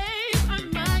 2 days I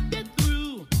might get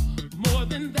through. More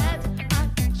than that, I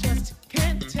just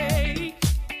can't take.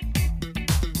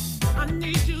 I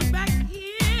need you back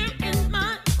here in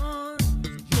my arms.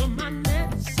 You're my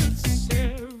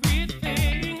necessary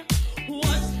thing.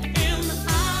 What am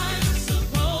I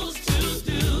supposed to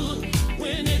do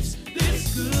when it's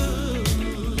this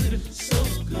good, so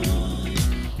good?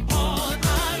 All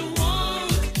I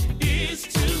want is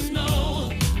to know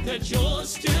that you're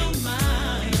still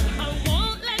mine. I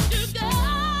won't let you go.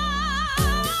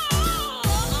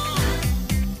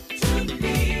 To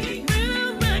me,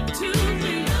 bring back to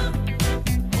me.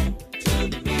 To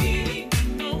me,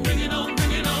 don't bring it on,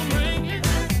 bring it on, bring it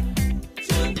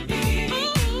to me.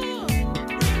 Ooh,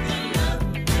 bring the love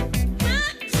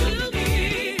back to me.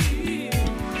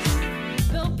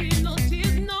 There'll be no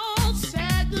tears, no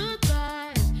sad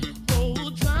goodbyes.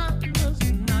 Old drama's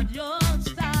not your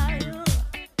style.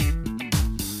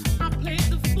 I played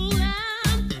the fool.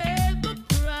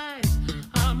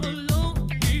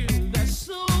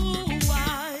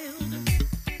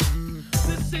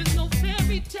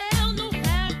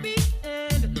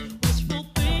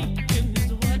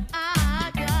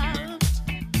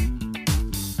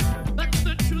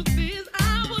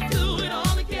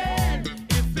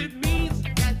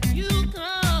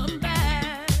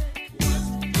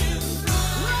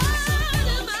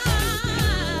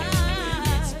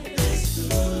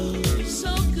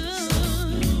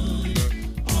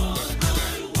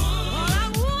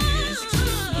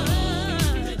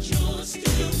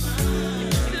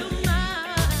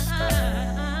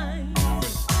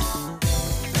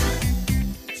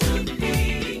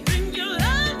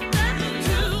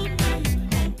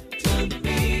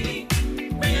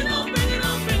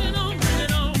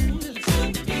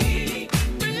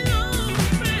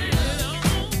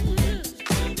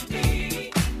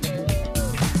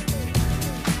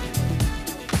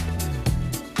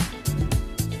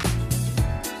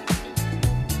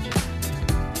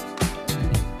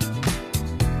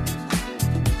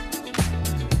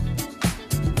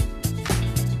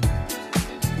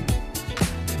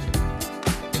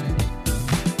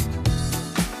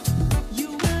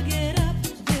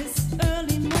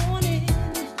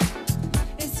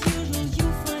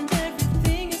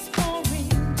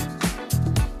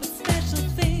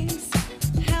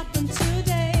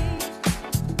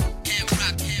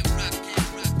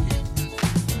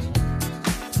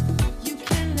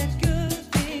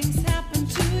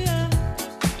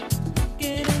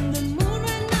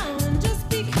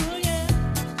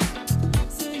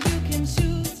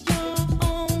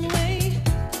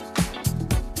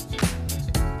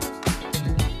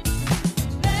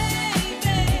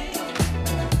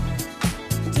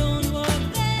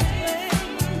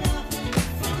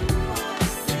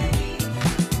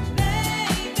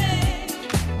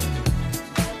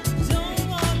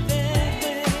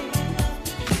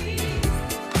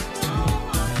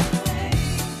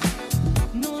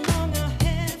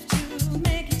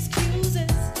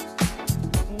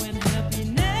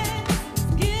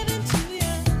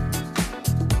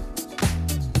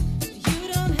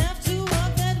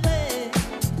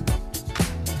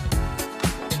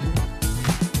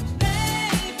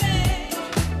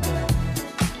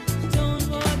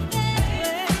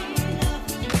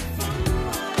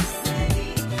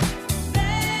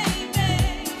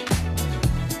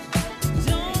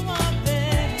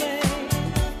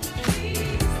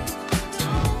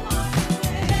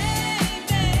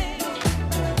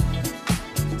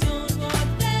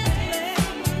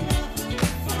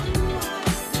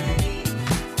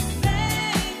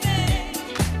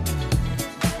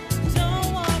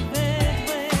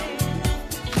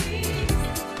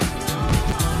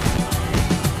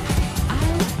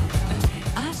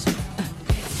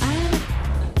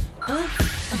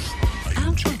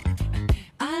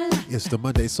 It's the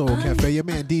Monday Soul Cafe. Your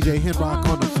man DJ Henroc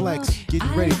on the flex, getting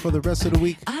ready for the rest of the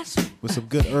week with some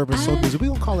good urban soul music. We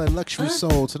gonna call it luxury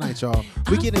soul tonight, y'all.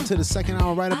 We get into the second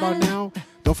hour right about now.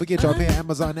 Don't forget, y'all, pay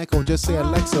Amazon Echo. Just say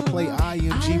Alexa, play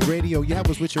IMG Radio. You have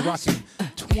us with you rocking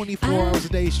 24 hours a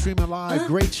day, streaming live,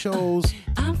 great shows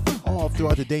all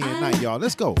throughout the day and night, y'all.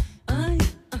 Let's go.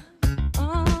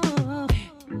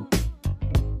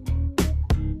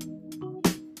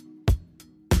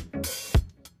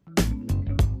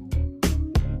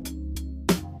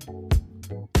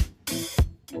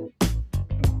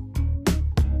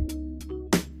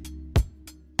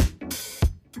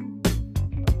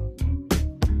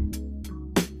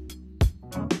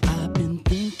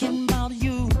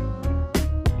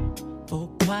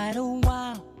 Quite a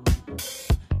while.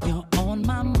 You're on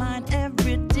my mind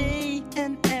every day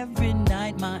and every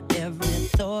night. My every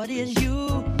thought is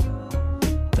you.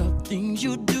 The things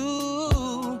you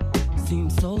do seem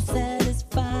so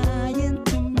satisfying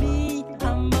to me.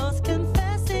 I must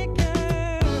confess it,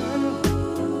 girl.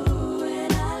 Ooh,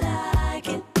 and I like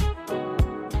it.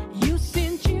 You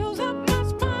send chills up my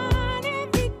spine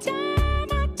every time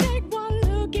I take one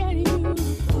look at you.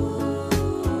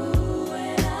 Ooh,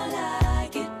 and I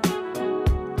like it.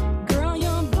 Girl,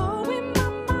 you're blowing my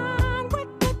mind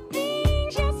with the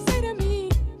things you say to me.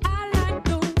 I like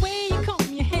the way you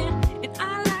comb your hair, and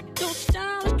I like those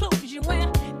stylish clothes you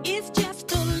wear. It's just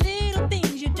the little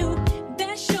things you do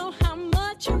that show how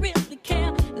much you really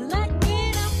care. Like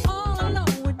when I'm all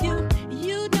alone with you,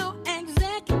 you know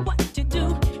exactly what to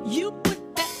do. You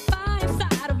put that fire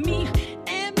inside of me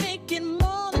and make it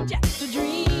more than just a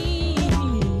dream.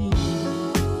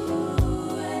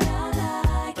 Ooh, and I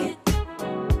like it.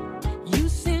 You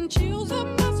send chills up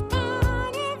my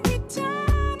spine every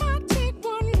time I take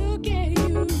one look at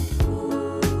you.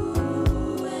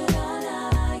 Ooh, and I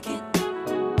like it.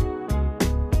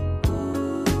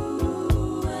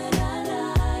 Ooh, and I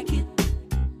like it.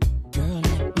 Girl,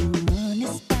 let me run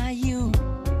this by you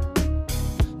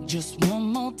just one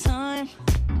more time.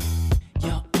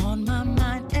 You're on my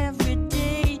mind every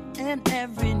day and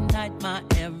every night. My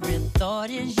every thought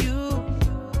is you.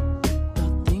 The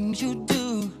things you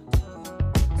do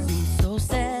seem so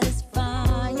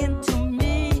satisfying to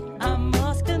me. I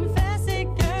must confess it,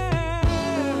 girl.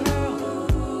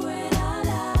 Ooh, and I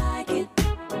like it.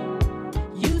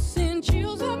 You send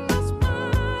chills up my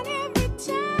spine every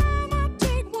time I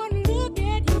take one look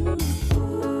at you.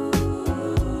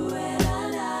 Ooh, and I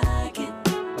like it.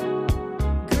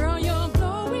 Girl, you're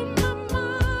blowing my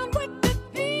mind with the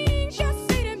things you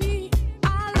say to me.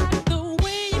 I like the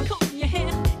way you comb your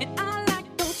hair, and I like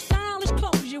those stylish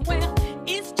clothes you wear.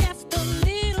 It's just the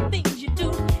little things you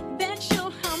do that show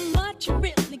how much you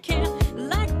really care.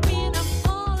 Like when I'm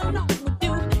all alone with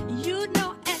you, you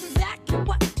know exactly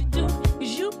what to do.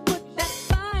 'Cause you put that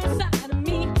fire inside of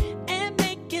me and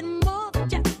make it more than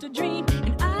just a dream.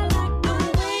 And I like the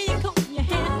way you comb your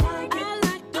hair, I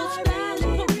like those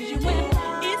stylish clothes you wear.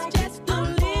 It's just the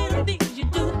little things you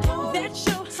do that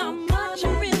show how much you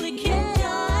really care.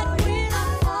 Like when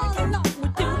I'm all alone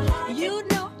with you, you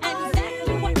know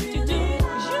exactly what to do.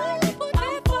 'Cause you put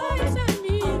that fire inside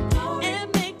me and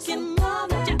make it more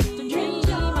than just a dream.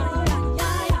 I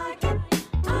like it,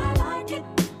 I like it,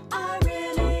 I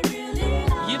really, really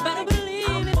like it. You better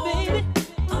believe it, baby.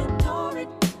 Adore it,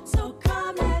 so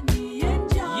come let me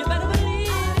enjoy. You better believe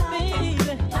it,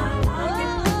 baby. I like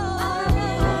it, I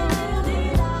really, really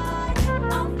like it.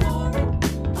 I'm for it,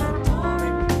 adore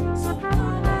it, so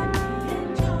come let me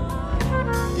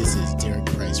enjoy. This is Derek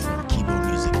Price from Kibo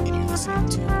Music, and you're listening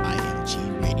to IMG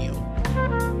Radio.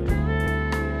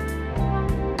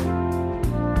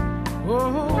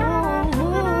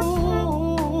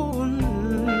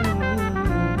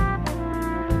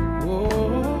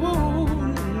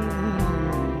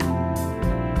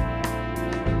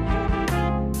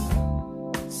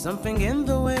 Something in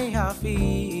the way I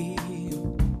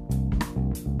feel,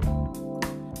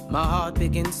 my heart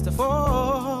begins to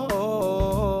fall.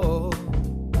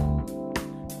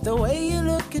 The way you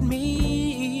look at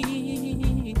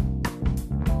me,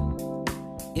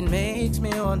 it makes me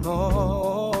want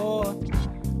more.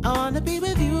 I wanna be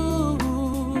with you,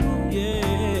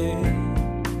 yeah.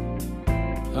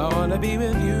 I wanna be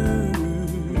with you,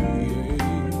 yeah.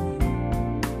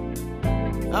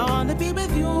 I wanna be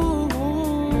with you.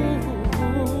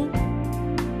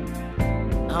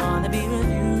 I wanna be with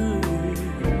you.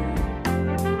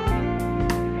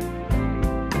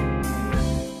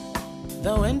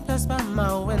 The wind passed by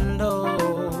my window,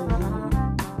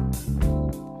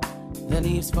 the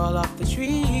leaves fall off the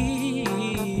tree.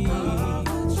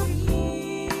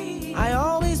 I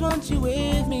always want you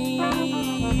with me,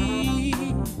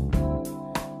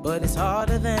 but it's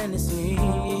harder than it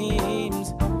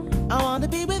seems. I wanna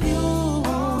be with you.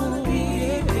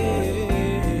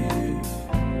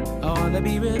 I wanna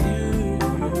be with you.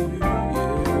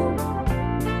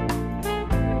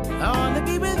 I wanna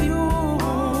be with you.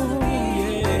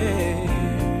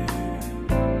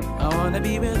 I wanna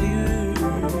be with you.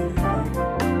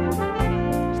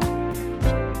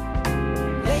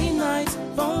 Late nights,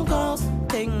 phone calls,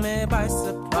 take me by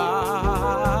surprise.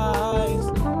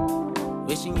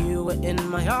 Wishing you were in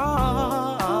my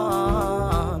arms.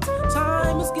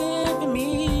 Time is giving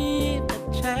me the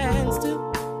chance to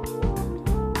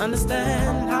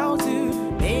understand how to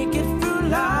make it through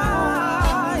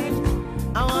life.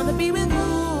 I wanna be with you.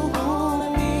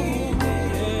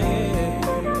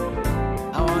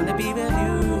 I wanna be with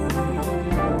you.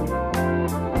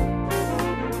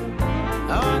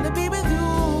 I wanna be with you.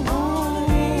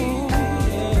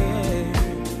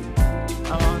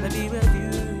 I wanna be with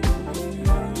you.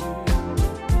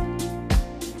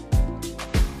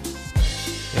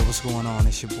 Hey, what's going on?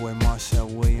 It's your boy Marcel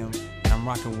Williams, and I'm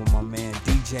rocking with my man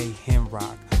DJ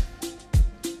Henroc.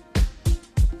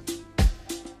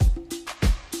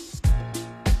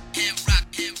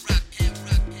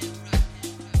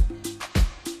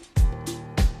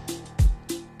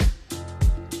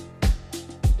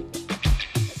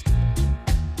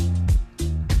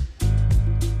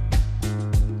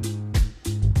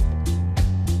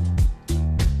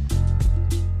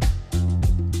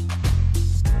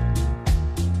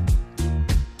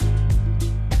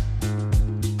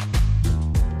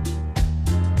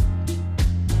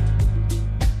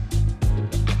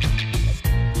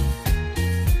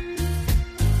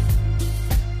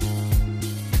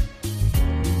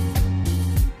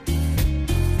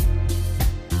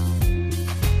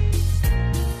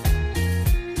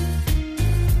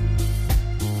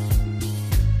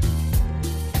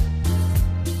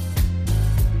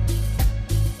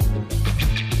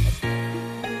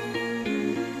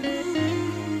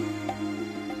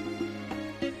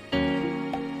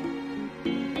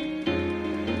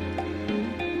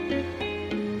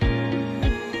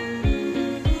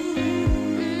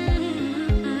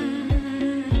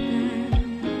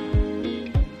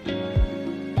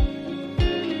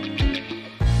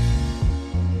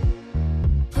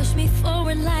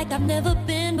 I've never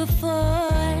been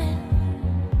before.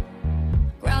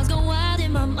 Crowds go wild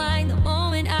in my mind the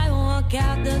moment I walk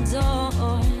out the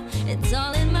door. It's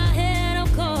all in my head,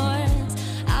 of course.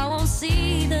 I won't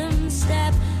see them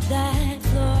step that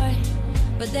floor,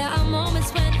 but there are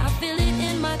moments when I feel it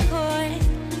in my core,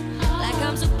 like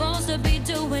I'm supposed to be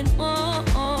doing more.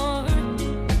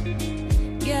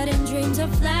 Getting dreams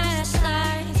of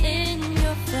flashlights in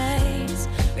your face,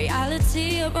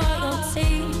 reality of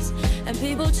royalties, and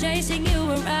people chasing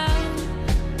you around.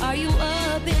 Are you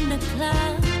up in the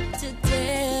clouds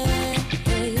today?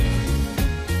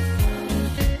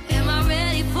 Am I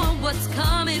ready for what's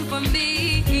coming for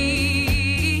me?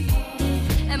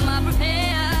 Am I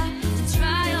prepared to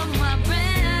try on my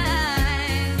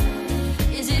brand?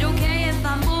 Is it okay if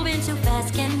I'm moving too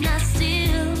fast? Can I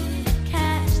still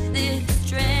catch this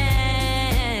train?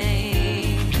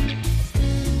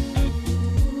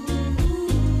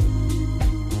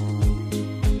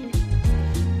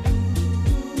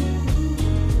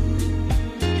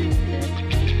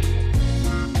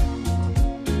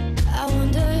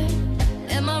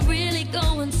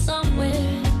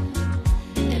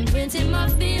 My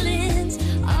feelings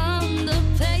on the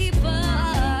paper,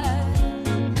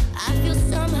 I feel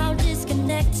somehow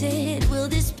disconnected. Will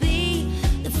this be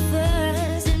the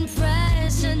first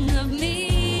impression of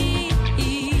me?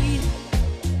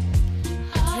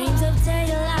 Dreams of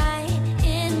daylight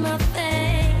in my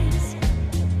face,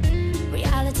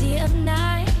 reality of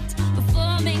night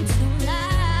performing too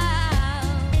loud.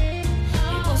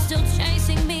 People still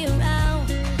chasing me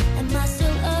around. Am I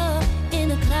still up in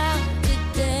the cloud?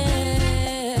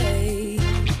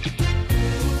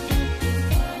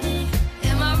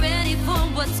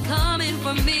 What's coming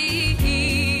for me?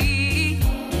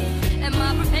 Am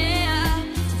I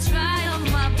prepared to try on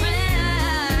my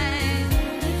brand?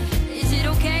 Is it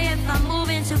okay if I'm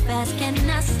moving too fast? Can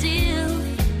I still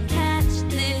catch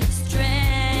this train?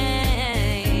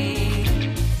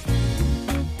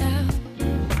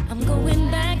 I'm going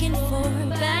back and forth,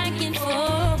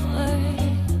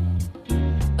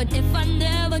 but if I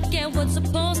never get what's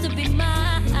supposed to be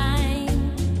mine,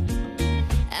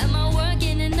 am I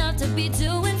working enough to be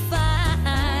doing fine?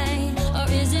 Or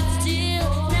is it still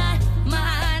not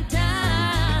my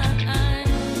time?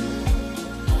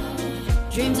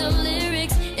 Dreams of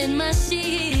lyrics in my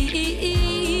sheets,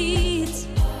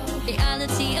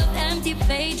 reality of empty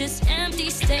fade, just empty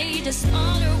stages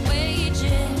on her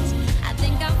wages. I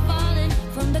think I've fallen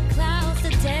from the clouds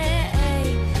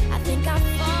today. I think I've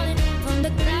fallen from the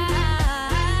clouds.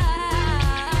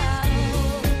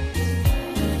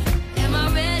 Am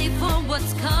I ready for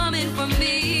what's coming for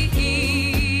me?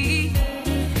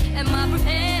 Am I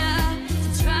prepared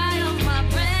to try on my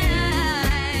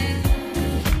brand?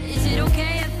 Is it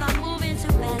okay if I'm moving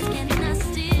too fast? Can I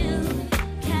still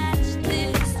catch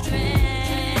this trend?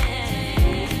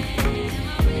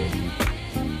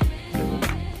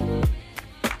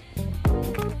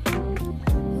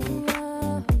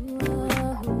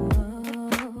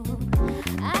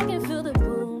 I can feel the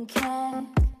boom cat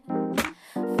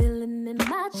feeling in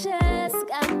my chest,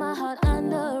 got my heart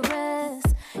under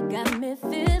arrest, got me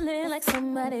feeling like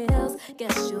somebody else.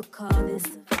 Guess you'll call this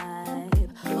a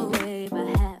vibe, a wave I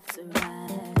have to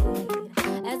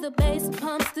ride. As the bass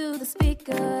pumps through the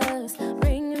speakers,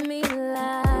 bringing me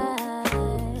life.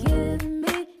 Give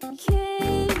me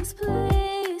keys,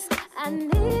 please. I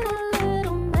need a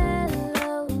little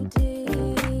melody.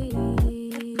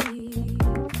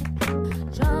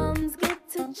 Drums get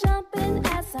to jumping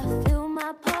as I feel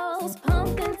my pulse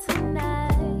pumping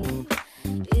tonight.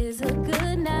 Is a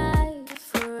good night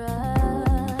for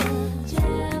us.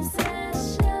 Jam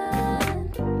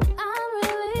session. I'm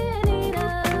really in need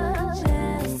of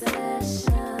jam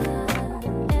session.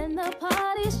 And the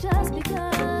party's just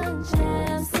begun.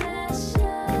 Jam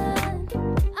session.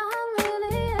 I'm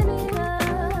really in need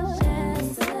of jam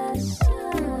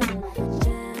session.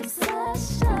 Jam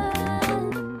session.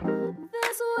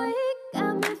 This week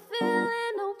got me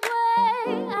feeling away.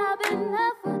 I've been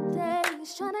up for days,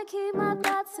 trying to keep my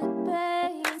thoughts at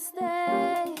bay and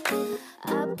stay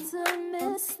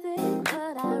optimistic,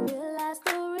 but I realize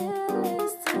the real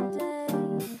is today.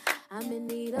 I'm in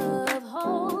need of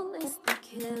holistic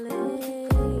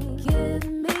healing. Give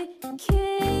me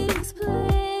keys,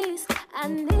 please. I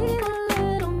need a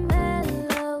little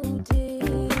melody.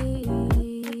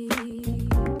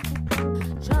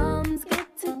 Drums get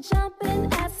to jumping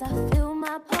as I feel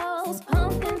my pulse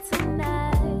pumping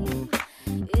tonight.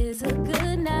 Is a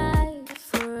good night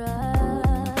for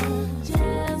us.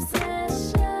 Jam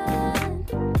session.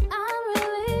 I'm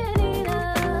really in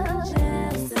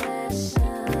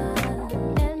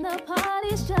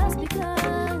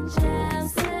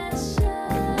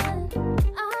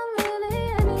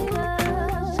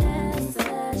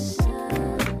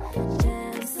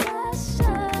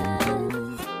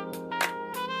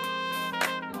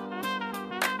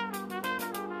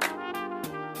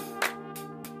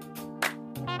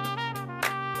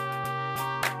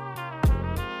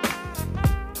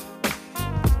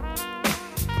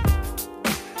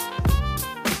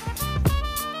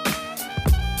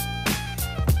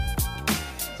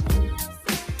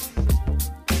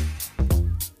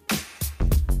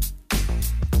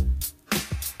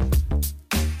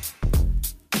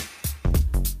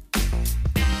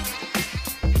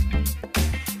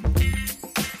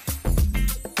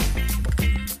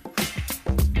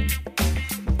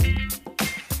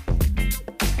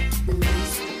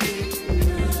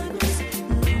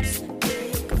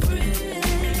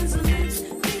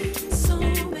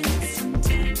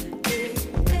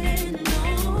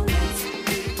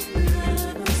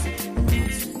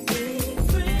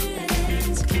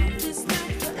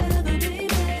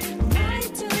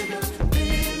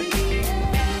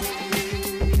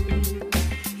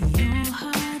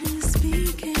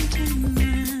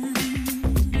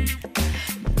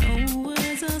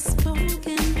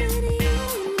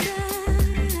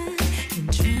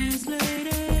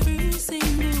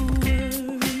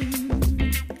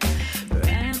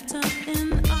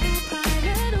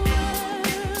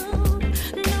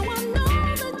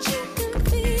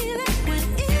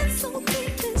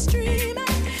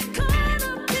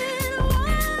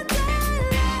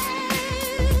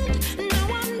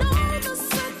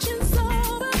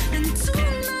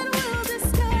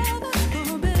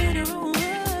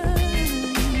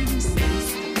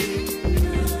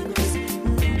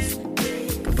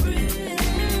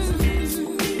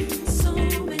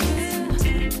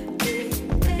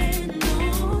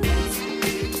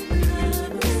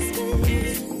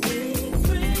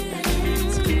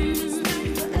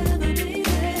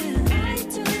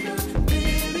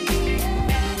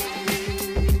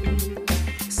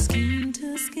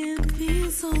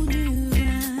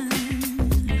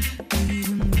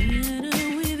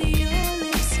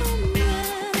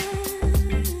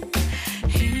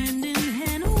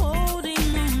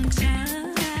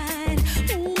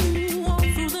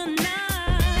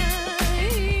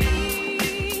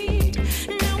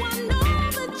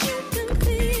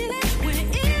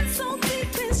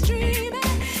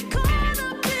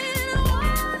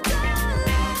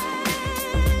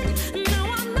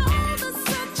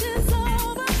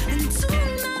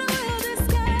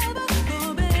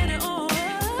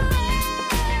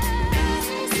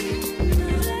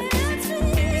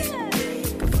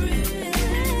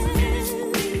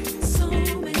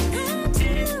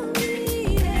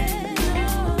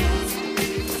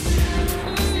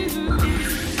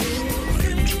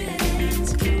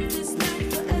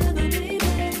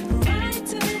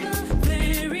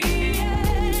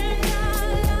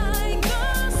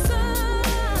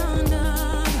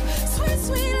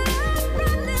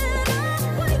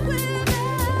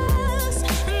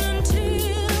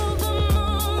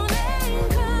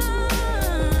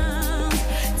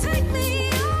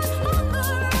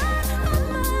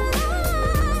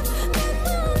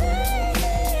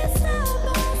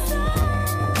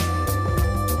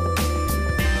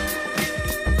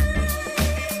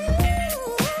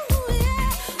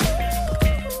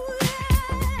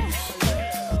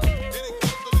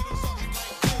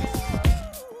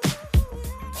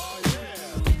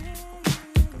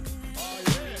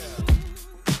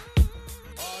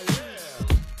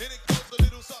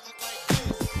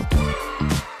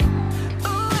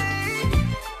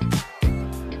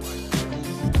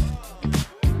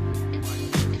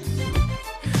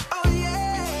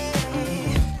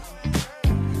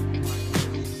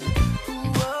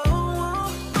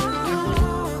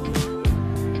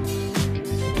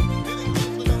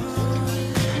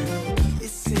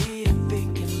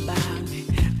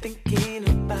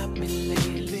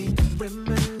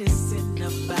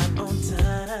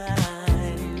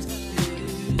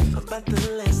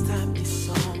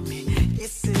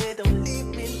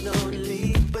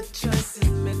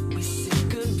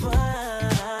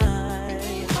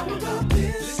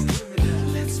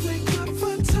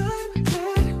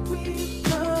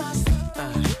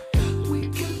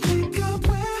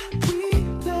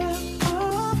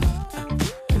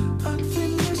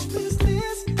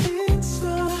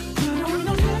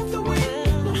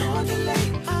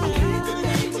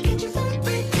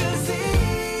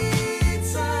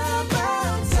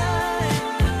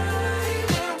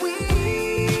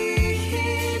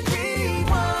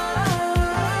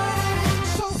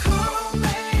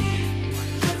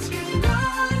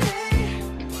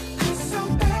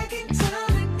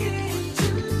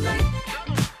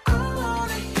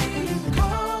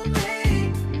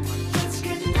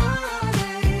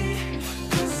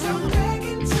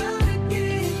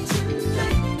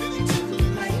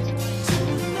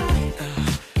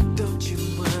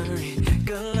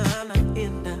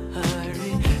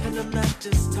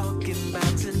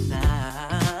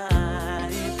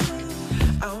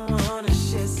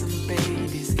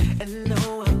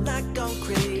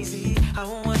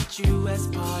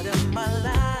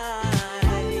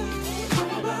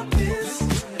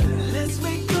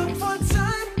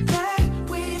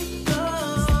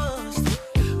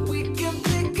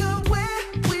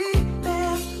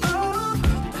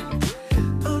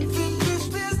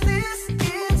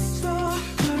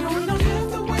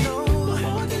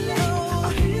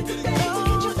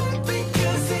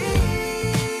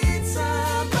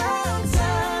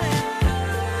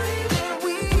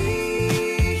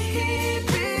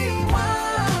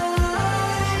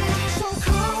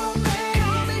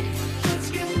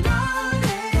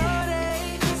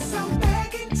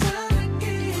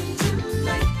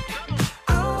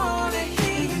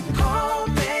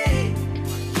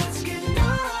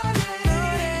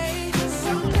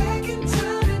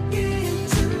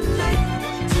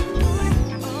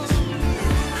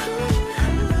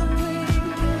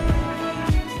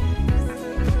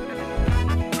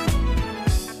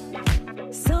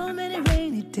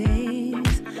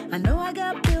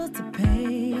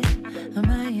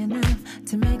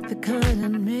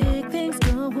couldn't make things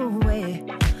go away.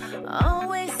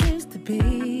 Always seems to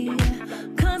be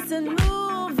constant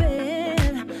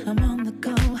moving. I'm on the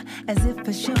go as if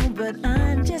for show, but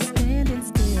I'm just standing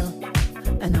still.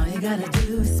 And all you gotta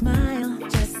do is smile.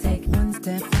 Just take one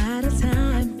step at a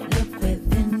time. Look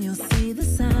within, you'll see the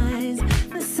signs,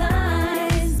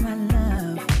 my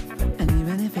love. And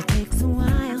even if it takes a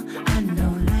while, I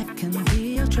know life can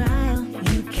be your trial.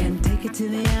 You can take it to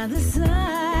the other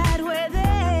side where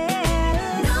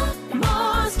there's no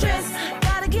more stress.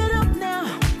 Gotta get up now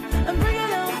and bring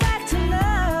it on back to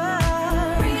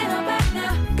love. Bring it on back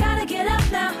now, gotta get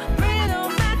up now. Bring it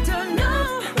on back to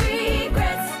no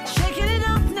regrets. Shaking it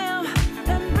off now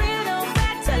and bring it on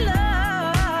back to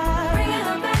love. Bring it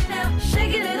on back now,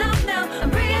 shaking it off now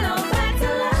and bring it on back to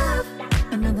love.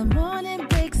 Another morning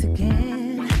breaks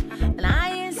again and I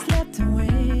ain't slept a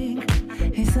wink.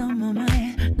 It's on my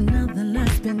mind, another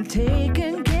life's been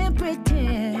taken, can't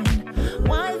pretend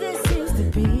why this seems to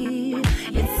be.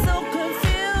 It's so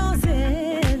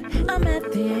confusing. I'm at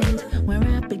the end where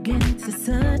I begin to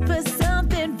search for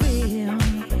something real.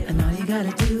 And all you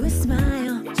gotta do is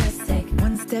smile. Just take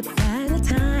one step at a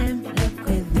time. Look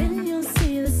within, you'll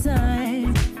see the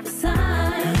signs,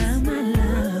 my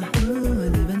love. Ooh,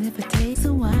 and even if it takes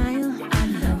a while, I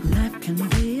know life can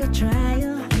be a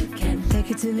trial. You can take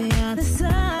it to the other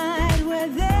side where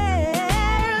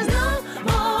there's no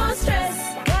more stress.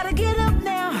 Gotta get up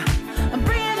now and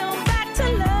bring it on back to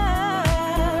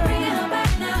love. Bring it on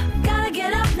back now, gotta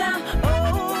get up now.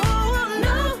 Oh,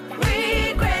 no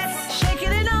regrets.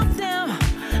 Shaking it off now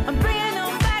and bring it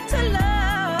on back to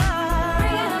love.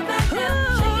 Bring it on back now,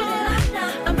 shaking it off now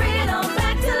and bring it on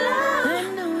back to love. I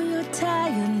know you're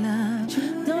tired, love.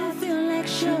 Don't feel like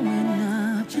showing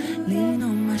up. Lean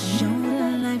on my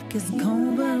shoulder, life gets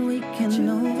cold, but we can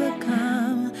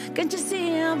overcome. Can't you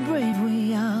see how brave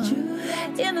we are?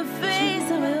 In the face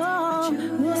of it all,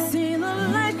 we'll see the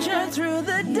light shine through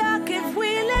the dark if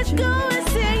we let go and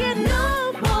say it.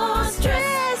 No more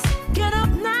stress. Get up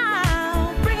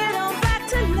now, bring it on back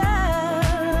to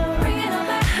love. Bring it on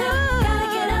back now, gotta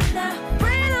get up now.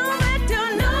 Bring it on back to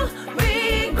no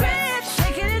regrets.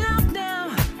 Shaking it off now,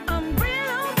 I'm bringing it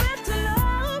on back to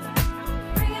love.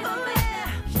 Bring it on back,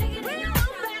 shaking it on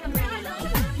back, bring it on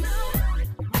back now.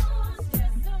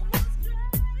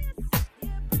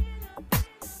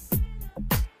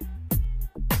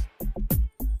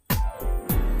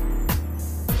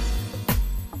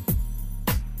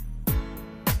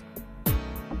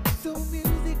 So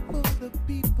music for the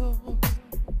people.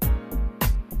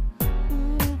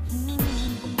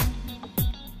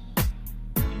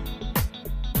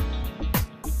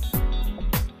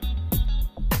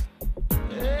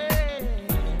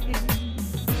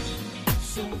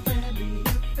 So very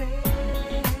fair.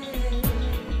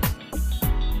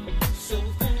 So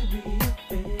very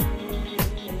fair.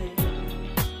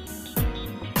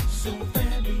 So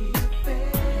very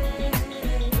fair.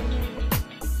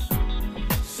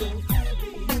 So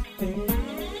very fair.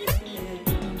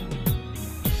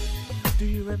 Do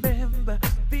you remember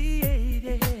the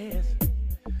 80s?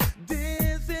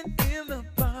 Dancing in the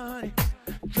party,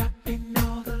 dropping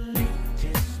all the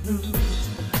latest moves.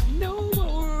 No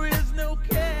worries, no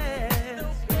cares.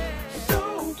 So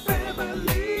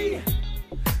family,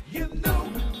 you know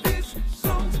this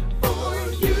song's for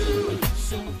you.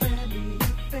 So very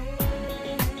fair.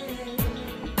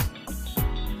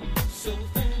 So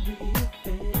very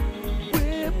fair.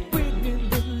 We're bringing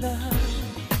the love.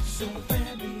 So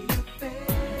very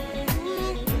fair.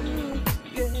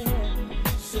 Yeah.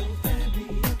 So very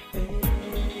fair.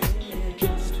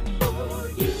 Just for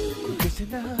you.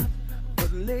 Listen up,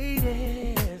 but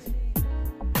ladies,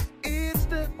 it's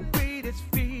the greatest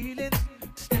feeling.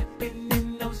 Stepping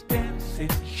in those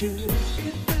dancing shoes.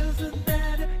 It doesn't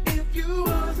matter if you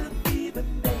wasn't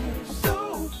even there.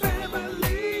 So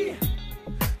family,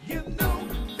 you know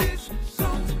this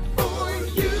song's for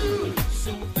you.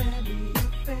 So very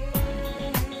fair.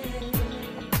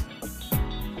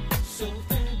 So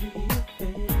very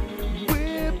fair.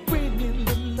 We're bringing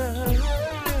the love.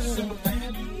 So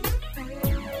very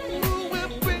fair.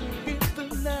 We're bringing the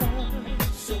love.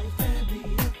 So very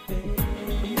fair.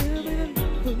 Living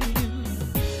for you.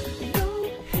 No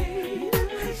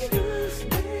hate.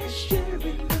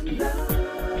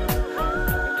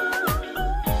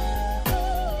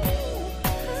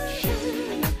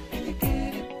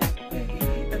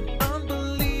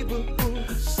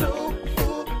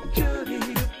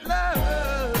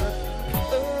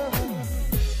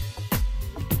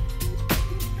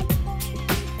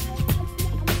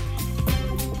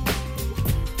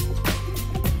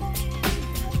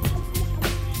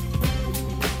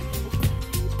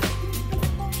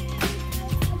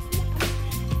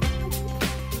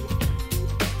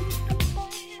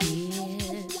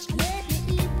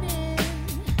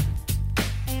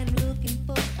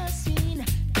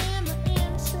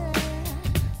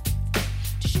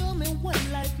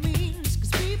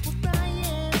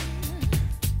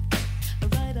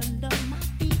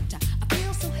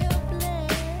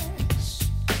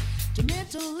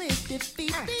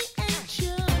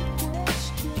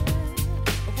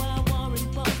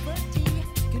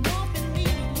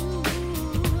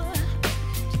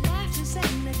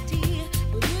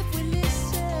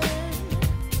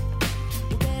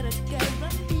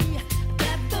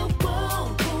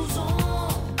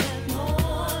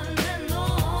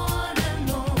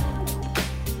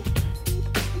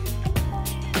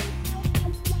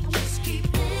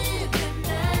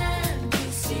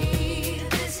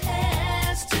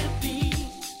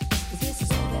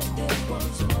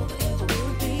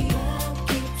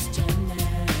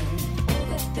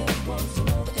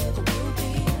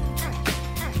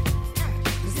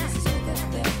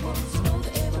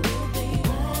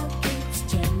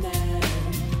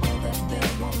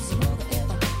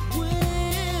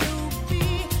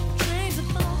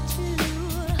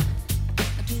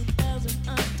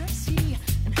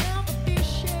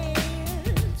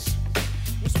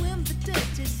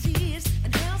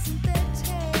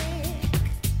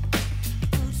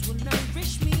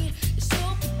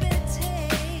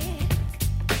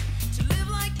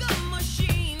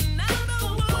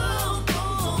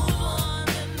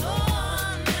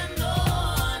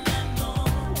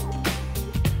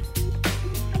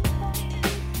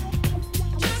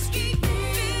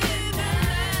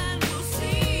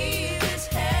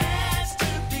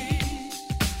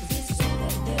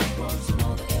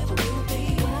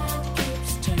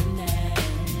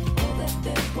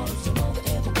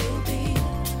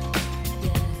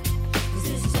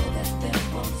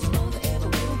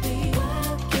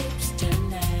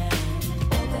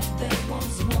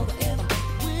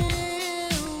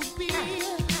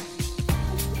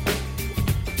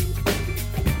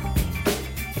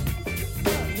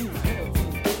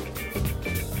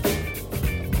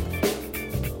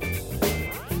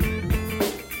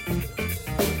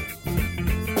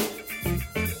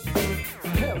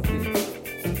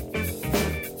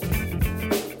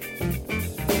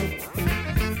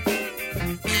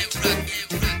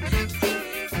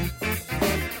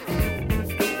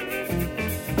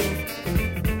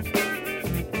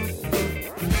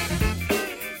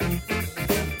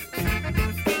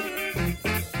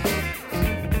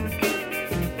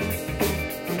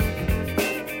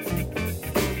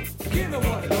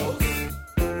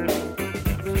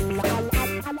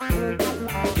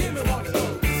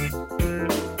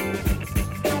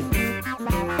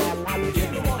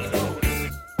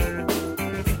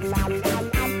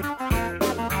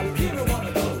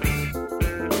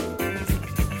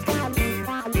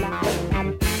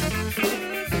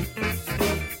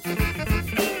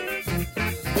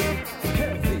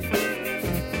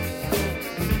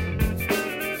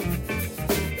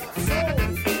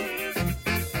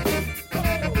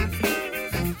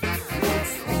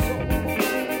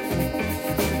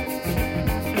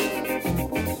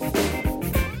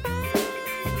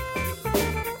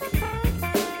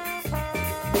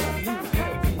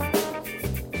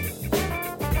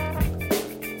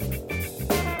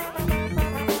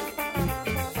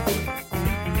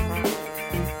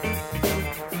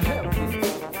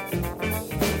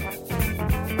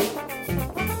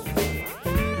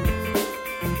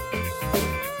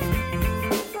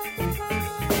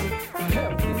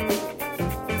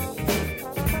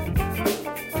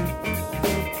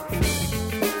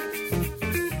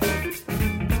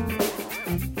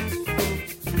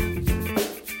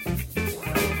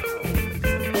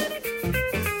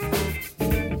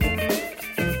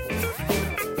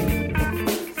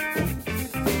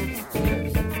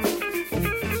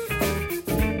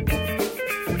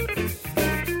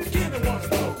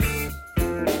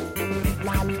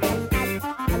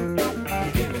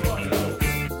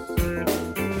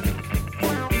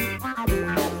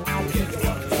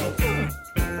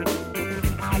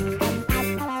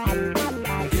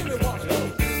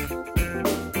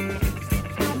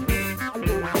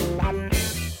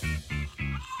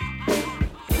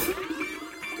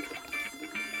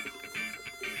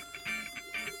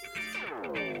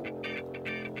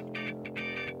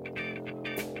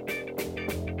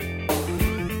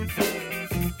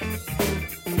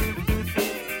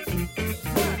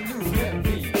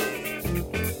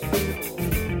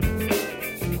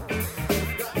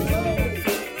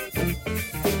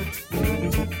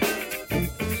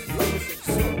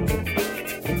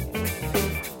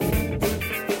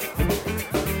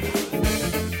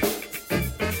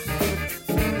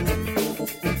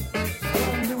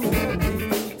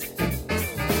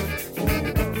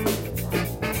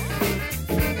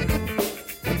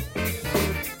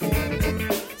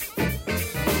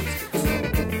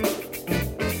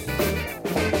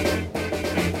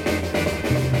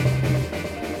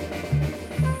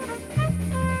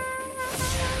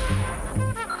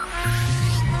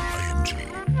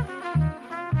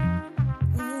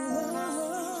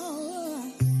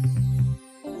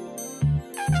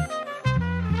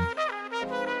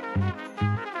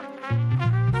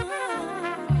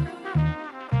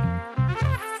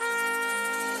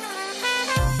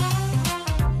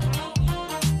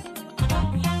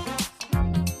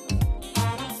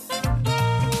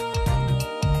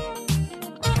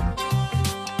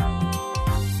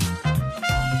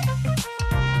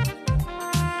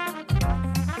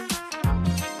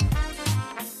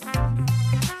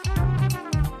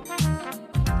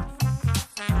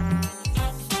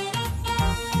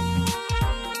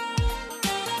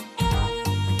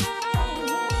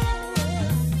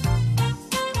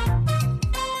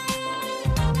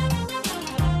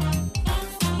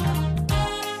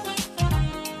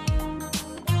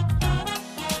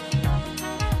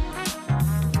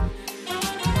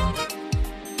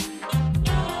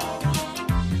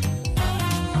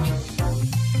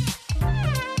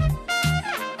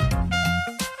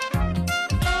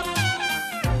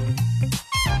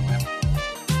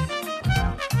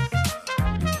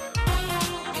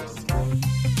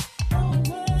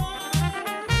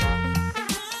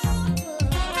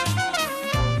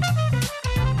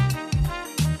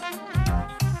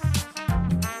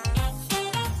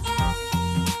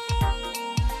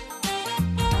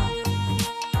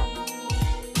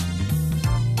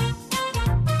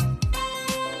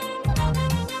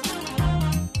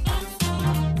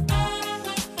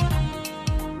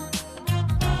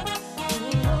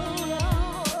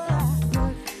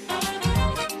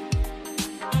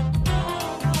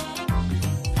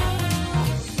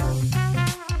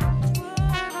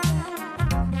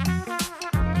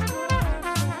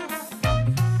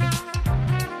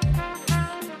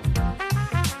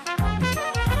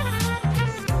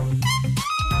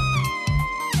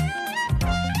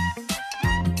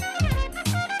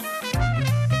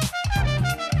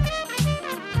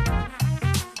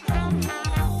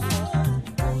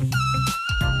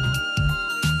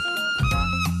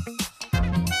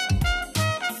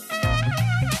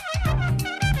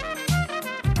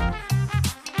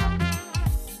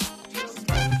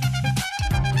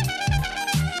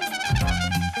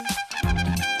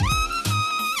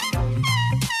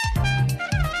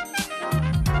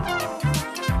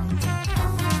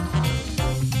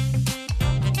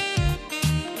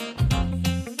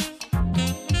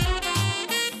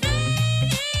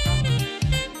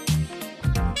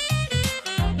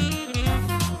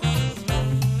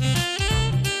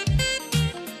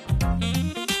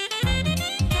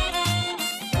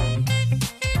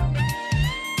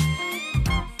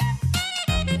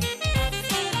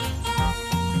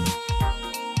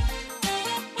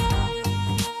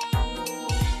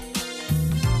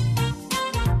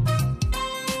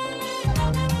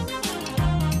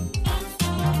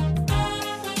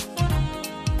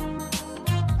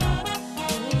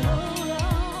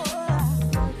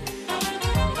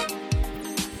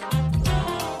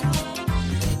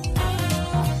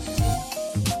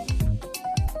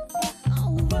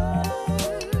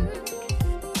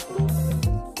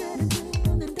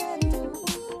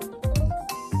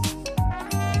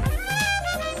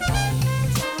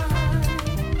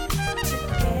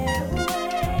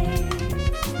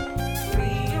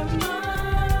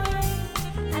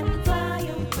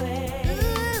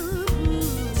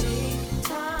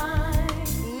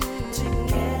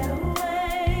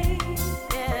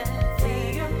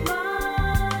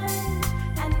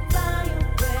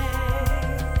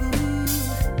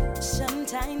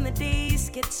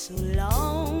 get so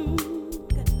long.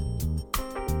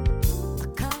 A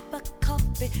cup of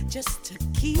coffee just to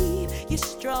keep you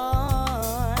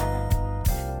strong.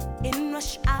 In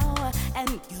rush hour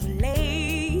and you're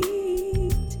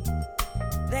late.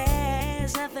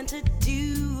 There's nothing to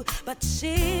do but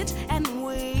sit and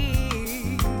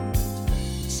wait.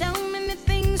 So many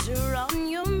things are on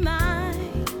your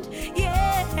mind.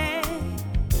 Yeah,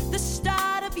 the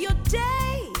start of your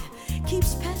day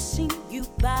keeps passing you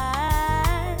by.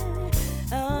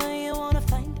 You wanna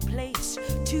find a place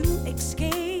to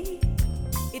escape.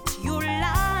 It's your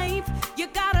life, you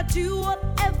gotta do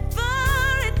whatever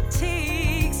it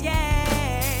takes.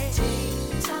 Yeah,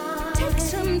 take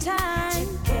some time to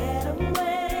get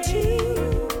away, to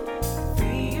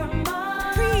free your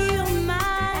mind,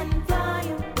 and fly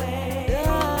away.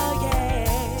 Oh yeah,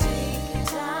 take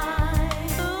time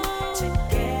to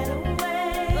get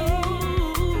away,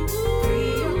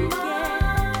 free your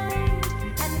mind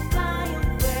and fly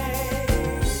away.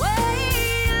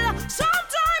 Well,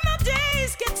 sometimes my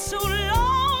days get so long.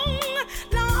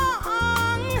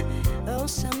 Oh,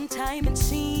 sometimes it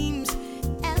seems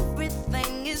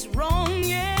everything is wrong.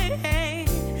 Yeah,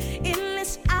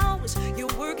 endless hours,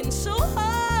 you're working so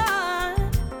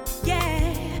hard.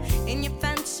 Yeah, in your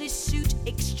fancy suit,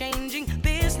 exchanging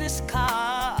business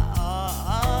cards.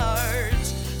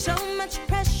 So much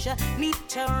pressure, need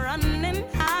to run and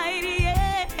hide.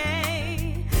 Yeah,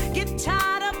 get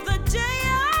tired of the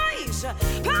days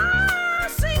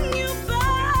passing you by.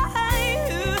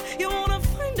 You wanna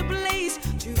find a place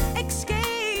to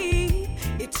escape.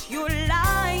 It's your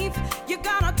life, you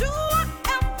gotta do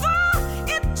whatever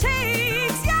it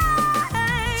takes.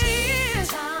 Yeah,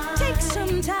 take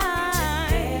some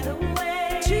time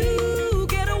to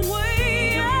get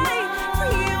away,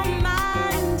 free your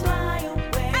mind and fly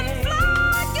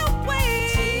away.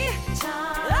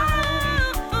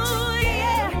 Oh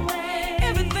yeah,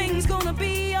 everything's gonna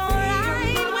be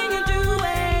alright when you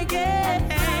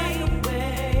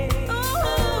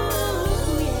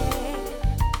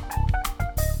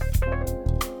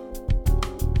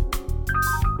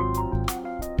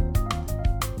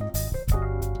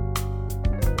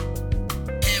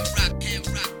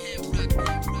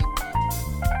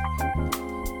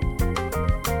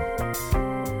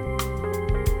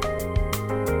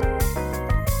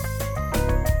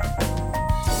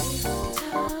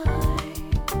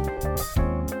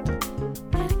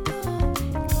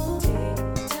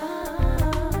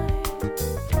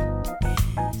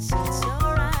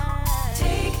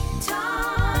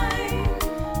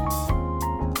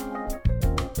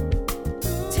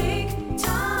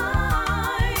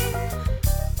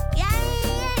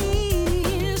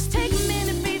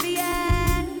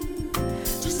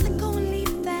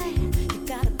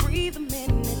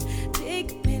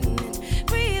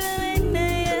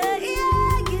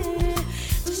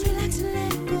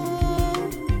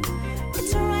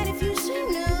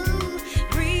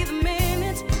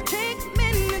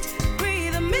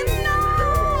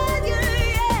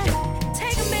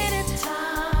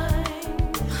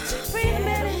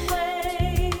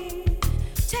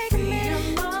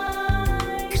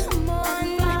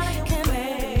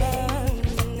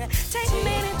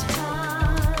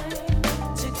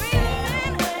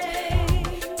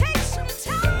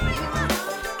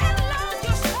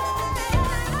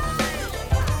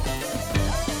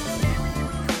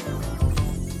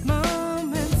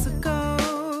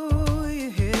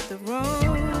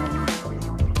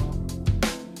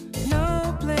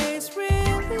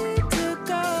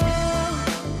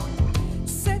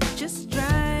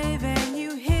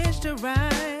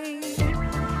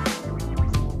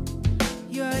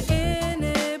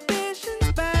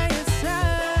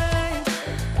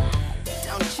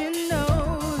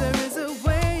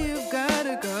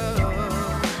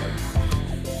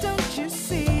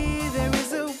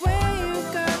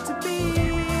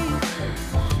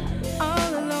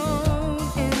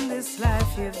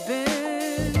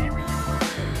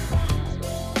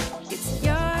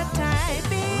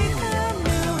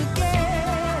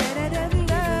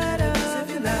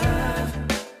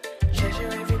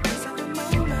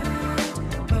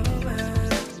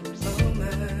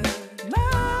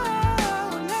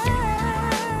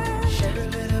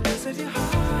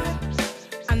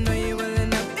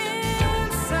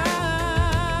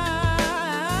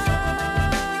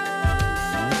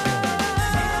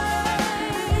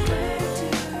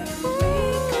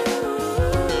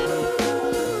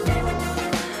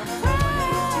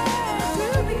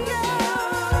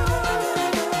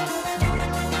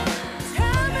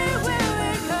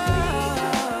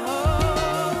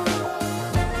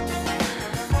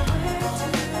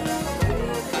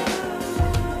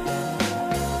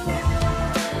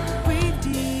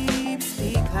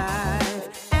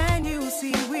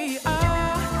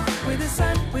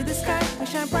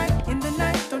shine bright in the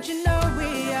night. Don't you know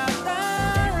we are the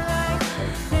light,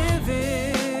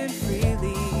 living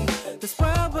freely. This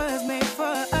world was made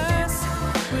for us.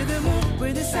 We're the moon,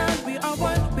 we're the sun, we are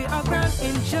one, we are ground.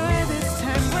 Enjoy this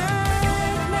time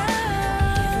right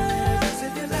now. Give it a dose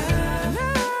of your love.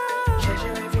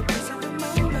 Treasure every piece of the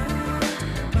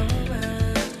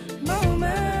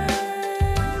moment.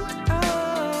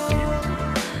 Oh,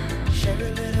 share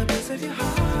a little piece of your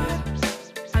heart.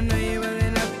 I know you will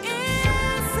end up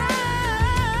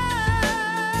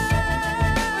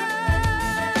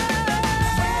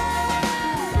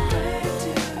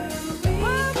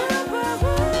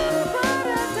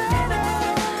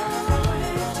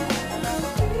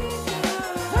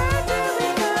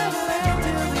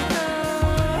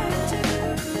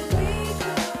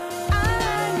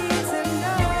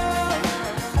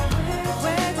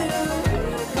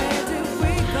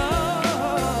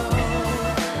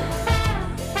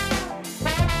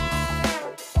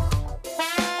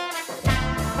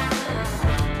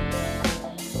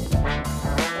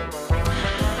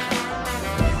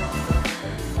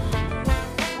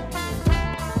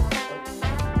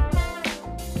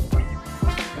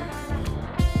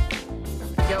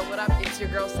your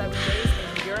girl 7 Days,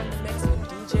 and you're in the mix with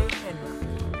DJ Henroc.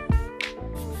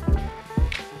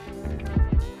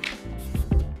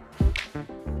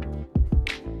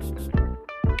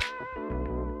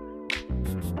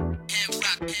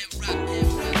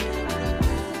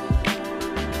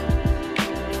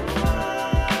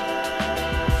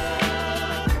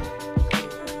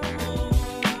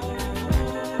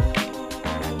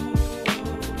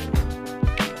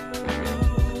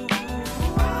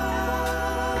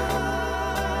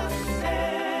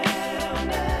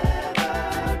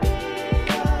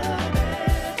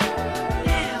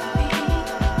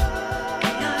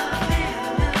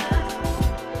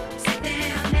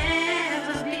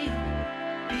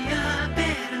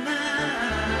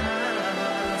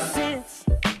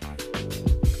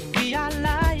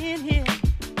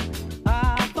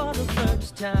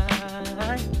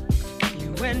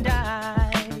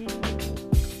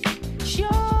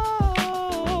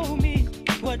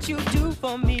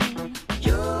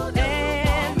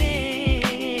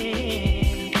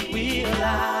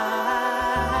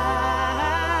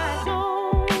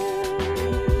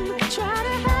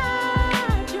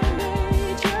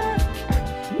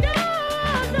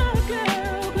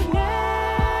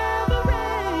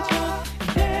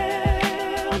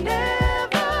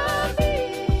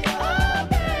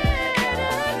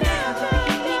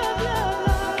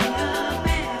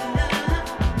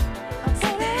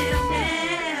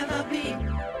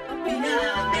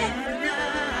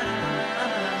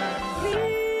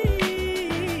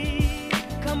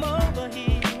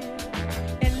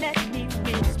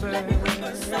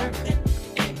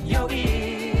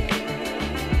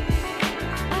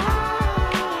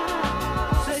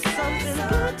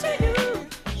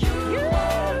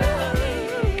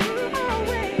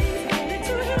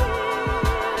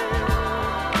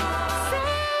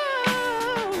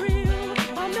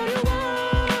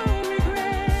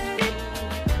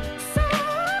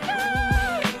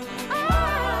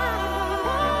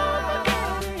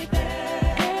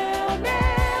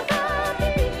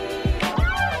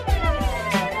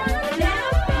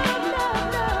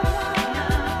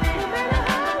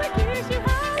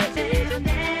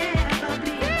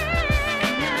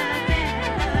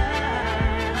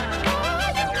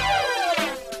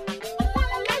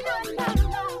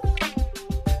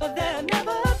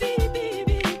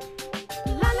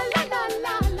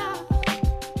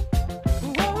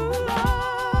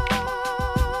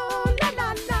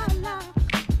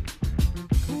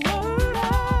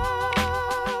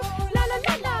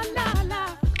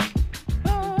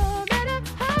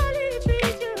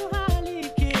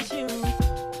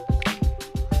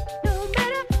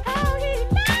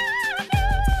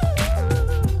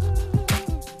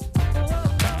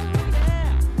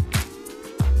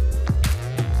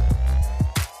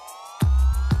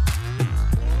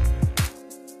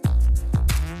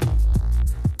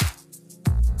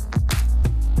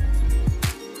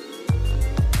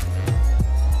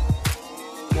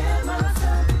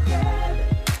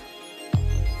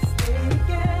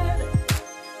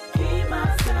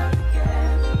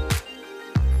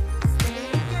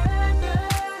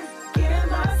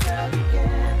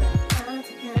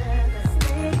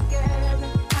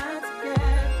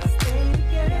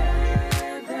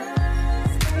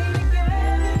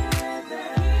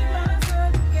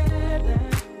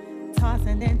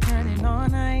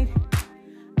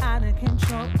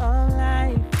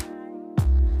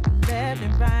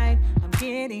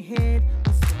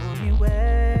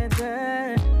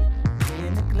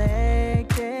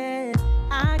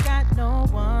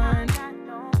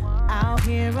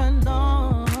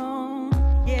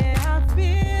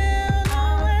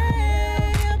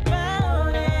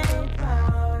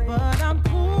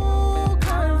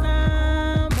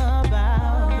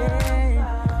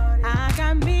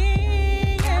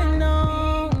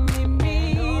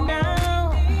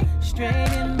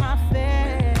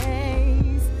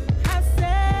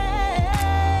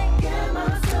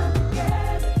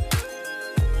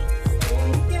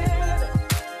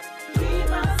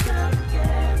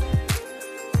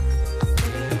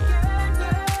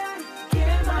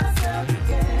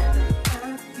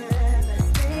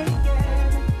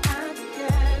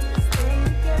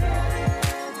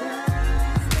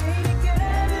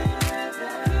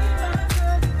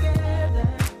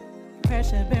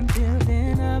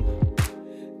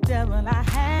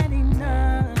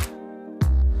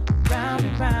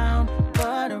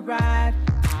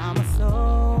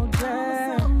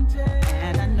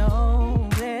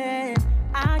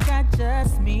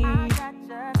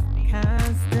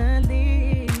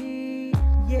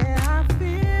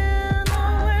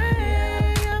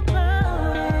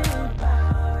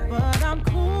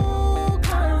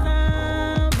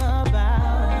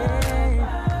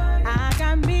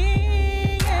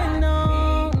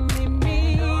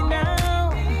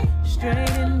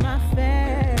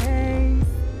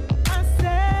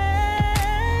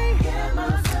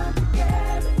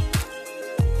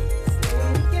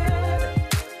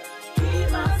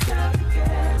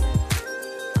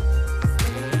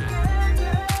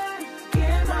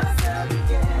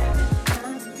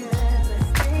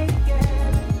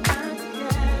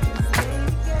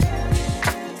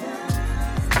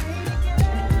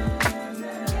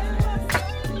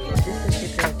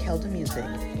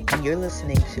 you're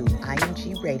listening to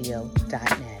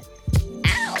imgradio.net.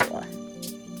 Ow!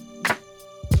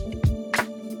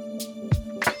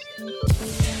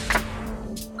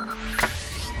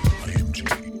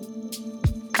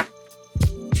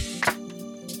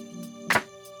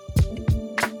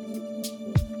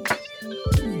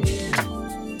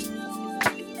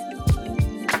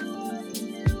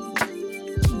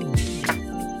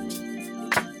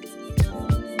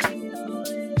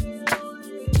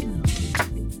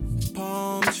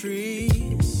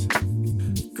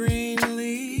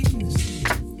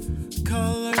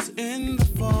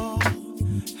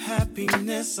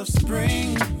 Of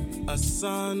spring, a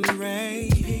sun ray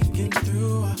peeking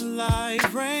through a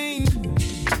light rain,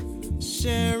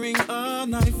 sharing a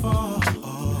nightfall,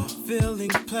 feeling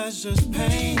pleasure's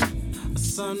pain, a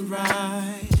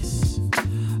sunrise,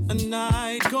 a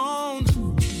night gone,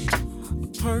 a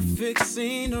perfect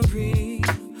scenery,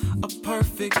 a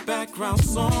perfect background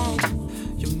song,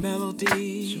 your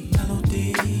melody,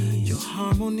 your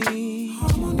harmonies,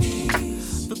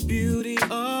 the beauty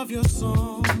of your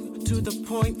song. To the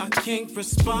point I can't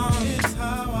respond. It's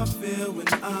how I feel when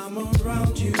I'm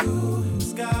around you. The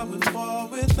sky would fall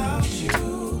without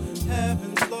you.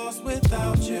 Heaven's lost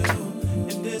without you.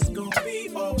 And it's gonna be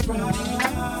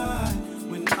alright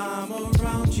when I'm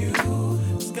around you.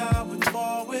 The sky would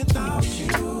fall without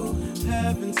you.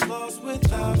 Heaven's lost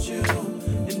without you.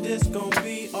 And it's gonna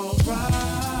be alright.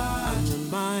 I'm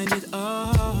reminded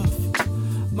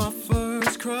of my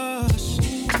first crush.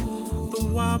 The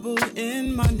wobble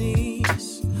in my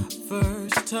knees,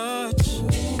 first touch,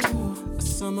 a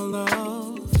summer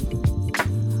love,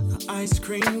 an ice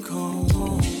cream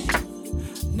cone,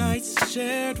 nights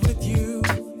shared with you,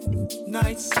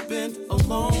 nights spent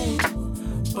alone,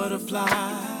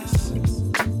 butterflies,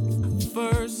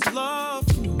 first love,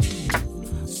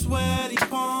 sweaty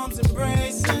palms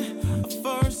embracing, a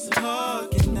first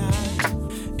hug and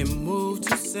it moved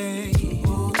to say,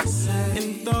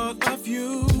 in thought of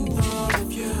you.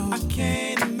 I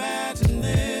can't imagine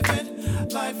living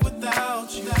life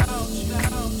without you.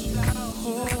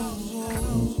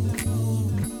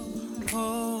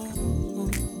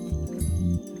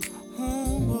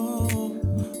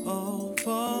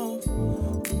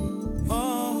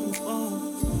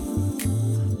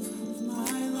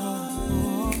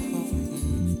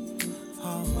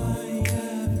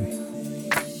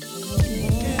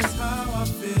 It's how I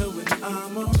feel when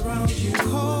I'm around you.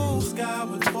 Cold sky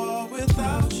would fall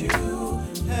without you.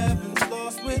 Heaven's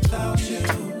lost without you.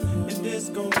 And it's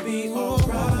gonna be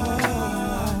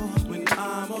alright when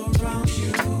I'm around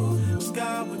you.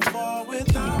 Sky would fall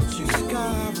without you.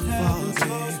 Heaven's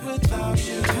lost without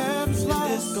you. Heaven's lost.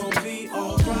 And it's gonna be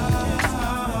alright. It's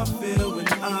how I feel when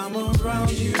I'm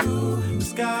around you. The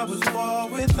sky would fall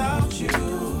without you.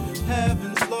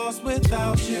 Heaven's lost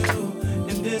without you.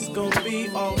 And it's gonna be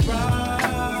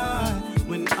alright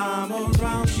when I'm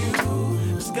around you.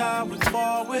 The sky would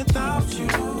fall without you.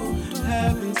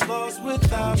 Heaven's lost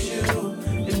without you.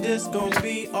 And it's gonna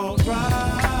be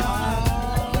alright.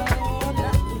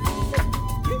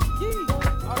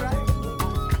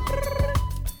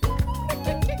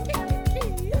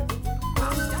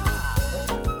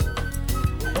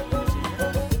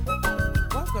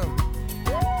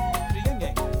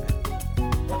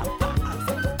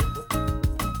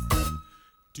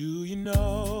 Do you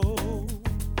know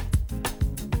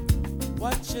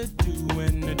what you're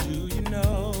doing? Or do you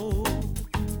know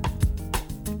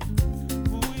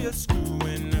who you're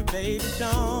screwing? Or baby,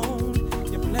 don't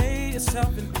you play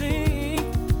yourself and think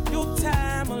your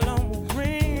time alone will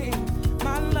bring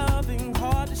my loving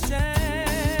heart to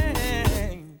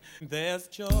shame. There's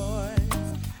choice,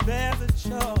 there's a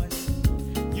choice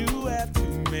you have to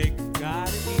make,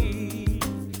 gotta eat,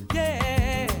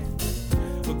 yeah.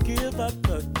 Give up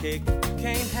the cake you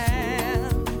can't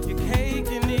have. Your cake,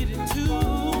 you need it too.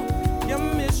 Your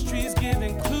mystery's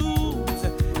giving clues,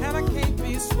 and I can't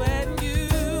be sweating you,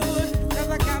 cause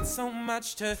I got so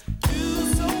much to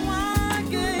do. So I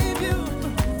gave you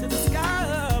to the sky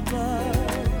above,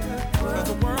 cause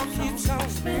the world keeps on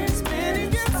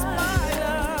spinning in spite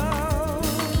of.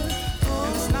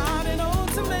 And it's not an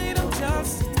ultimatum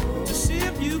just to see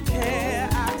if you care.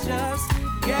 I just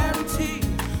guarantee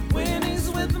winnings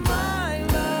with my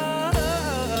love.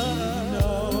 You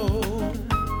know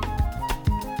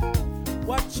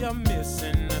what you're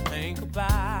missing to think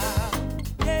about.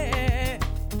 Yeah,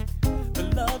 the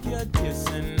love you're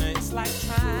dissing, it's like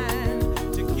trying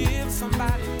to give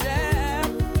somebody dab.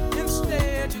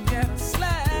 Instead you get a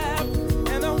slap,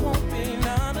 and there won't be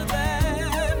none of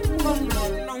that. Oh no,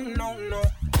 no, no, no.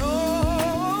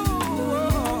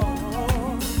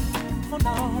 Oh,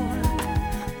 no.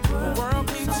 The world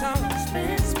keeps on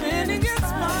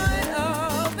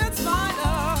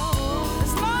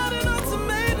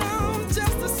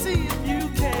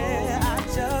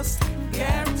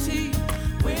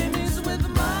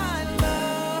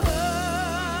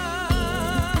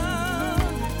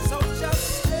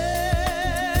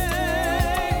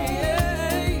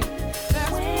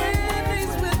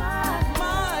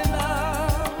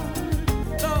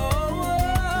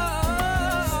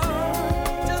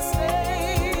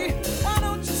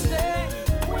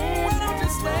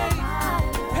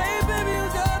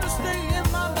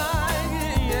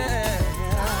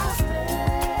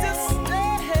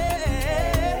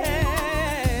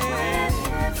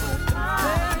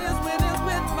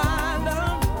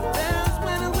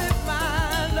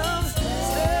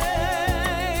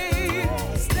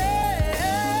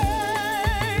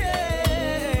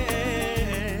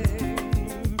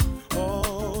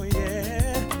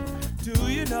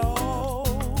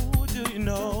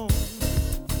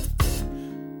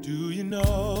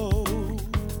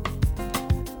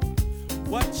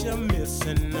what you're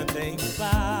missing to think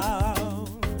about.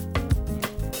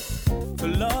 The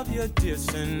love you're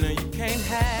dissing, you can't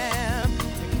have.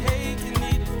 The cake you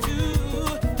need to do.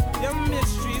 Your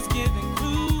mysteries giving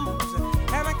clues,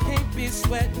 and I can't be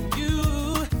sweating you.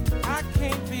 I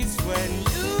can't be sweating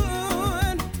you.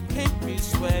 Can't be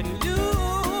sweating you.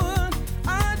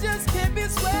 I just can't be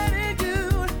sweating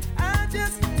you. I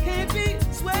just can't be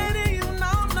sweating you.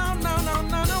 No, no, no, no,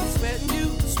 no, no. Sweating you,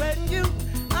 sweating you.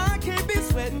 I can't be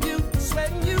sweating you,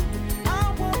 sweating you.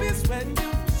 I won't be sweating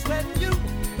you, sweating you.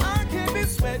 I can't be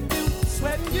sweating you,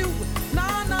 sweating you. No,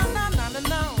 no, no, no, no,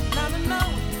 no, no, no, no,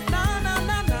 no,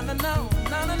 no, no, no, no,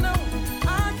 no, no, no.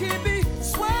 I can't be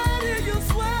sweating you,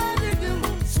 sweating you,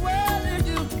 sweating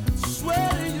you,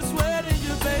 sweating you, sweating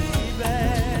you, baby.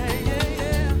 Yeah,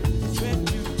 yeah. Sweating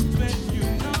you, sweating you,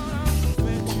 no,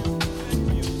 sweating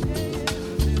you,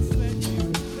 sweating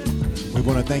you. We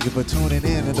want to thank you for tuning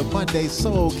in to the Monday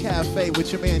Soul Cafe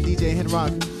with your man DJ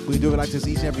Henroc. We do it like this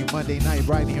each and every Monday night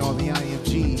right here on the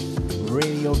IMG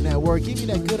Radio Network. Give me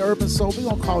that good urban soul. We're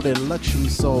going to call it luxury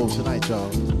soul tonight, y'all.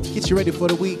 Get you ready for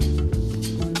the week.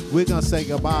 We're going to say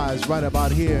goodbyes right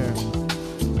about here.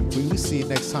 We see you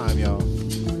next time, y'all.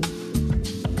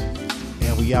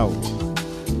 And we out.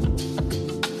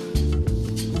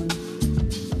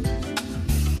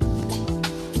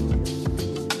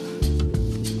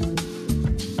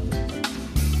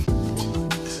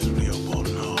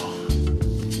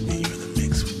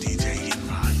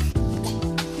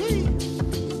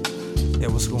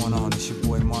 What's going on? It's your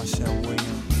boy Marshall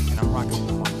William, and I'm rocking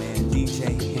with my man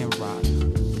DJ Henroc.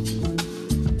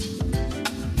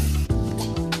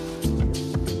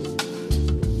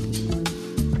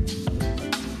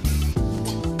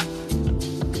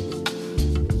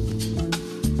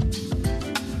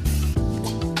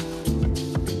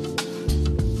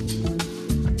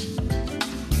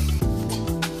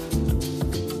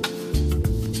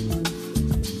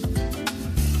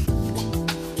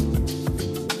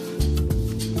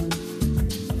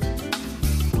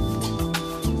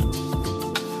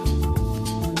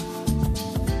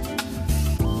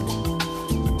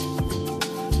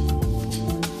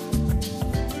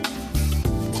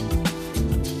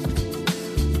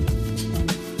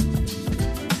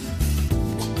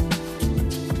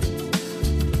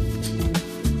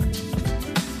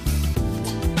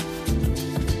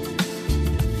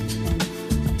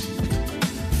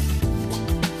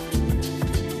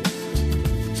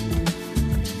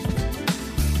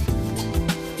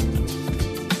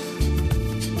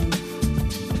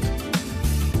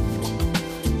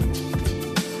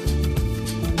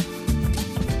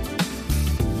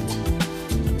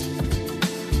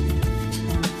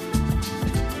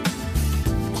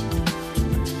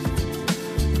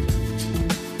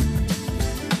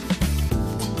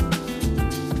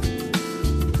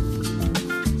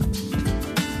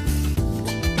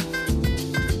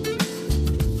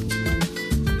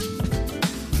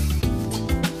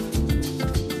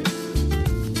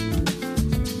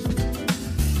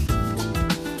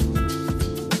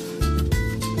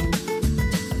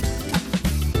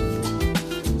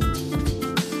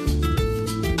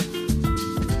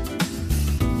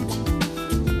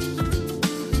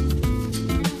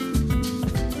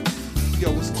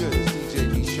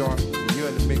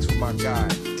 my guy,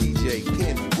 DJ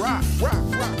Henroc. Rock.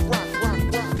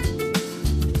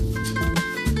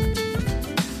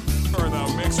 For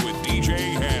the mix with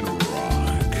DJ Henroc.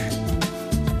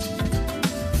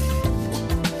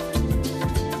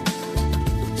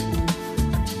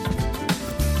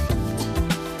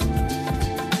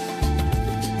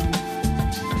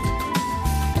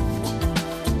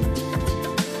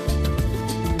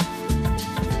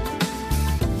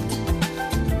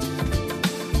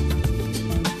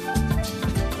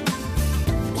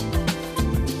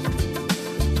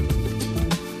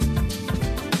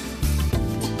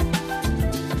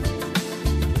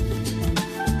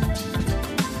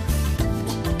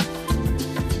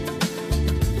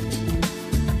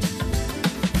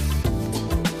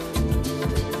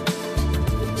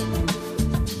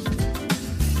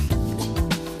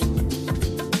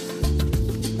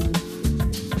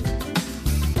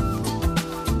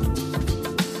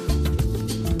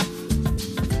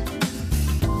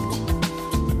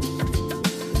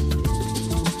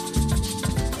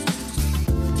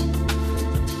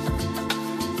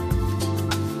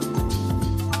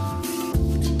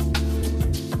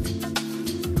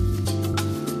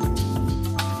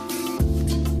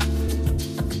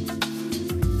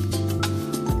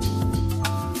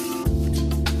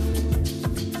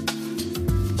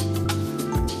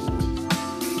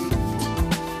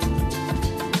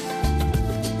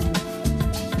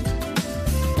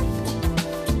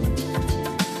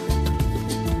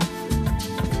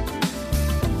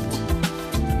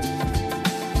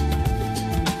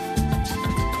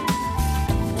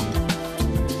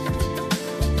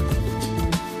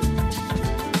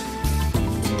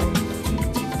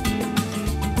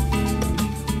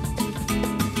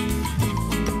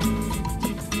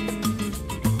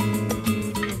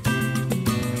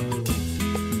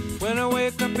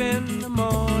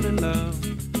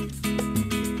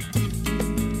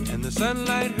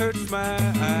 hurts my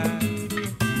eyes,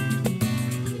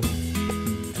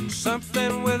 and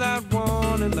something without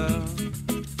wanting love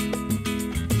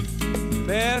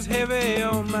bears heavy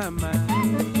on my mind.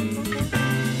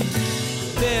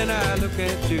 Then I look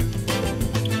at you,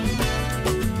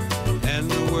 and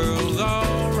the world's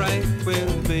alright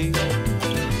with me.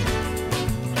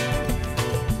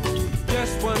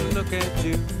 Just one look at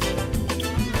you,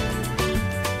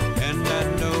 and I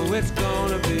know it's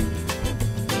gonna be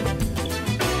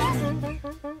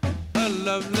a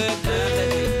lovely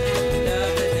day.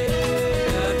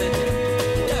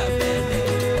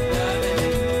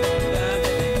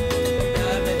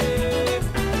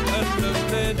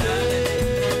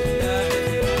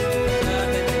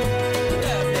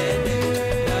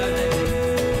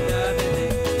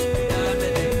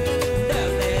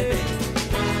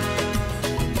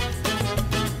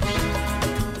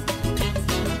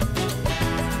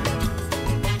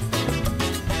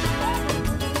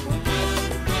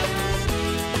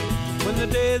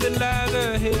 That lies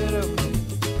ahead of me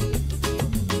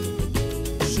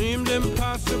seemed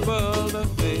impossible to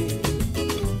face,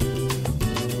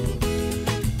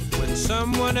 when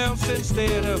someone else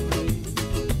instead of me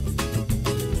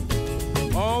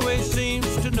always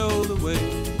seems to know the way.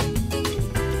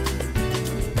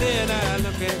 Then I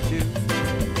look at you,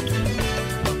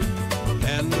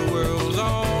 and the world's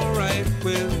alright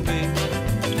with me.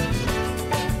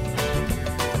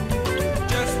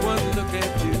 Just one look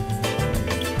at you,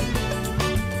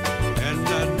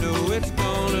 it's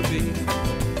gonna be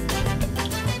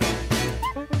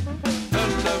a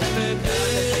lovely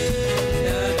day.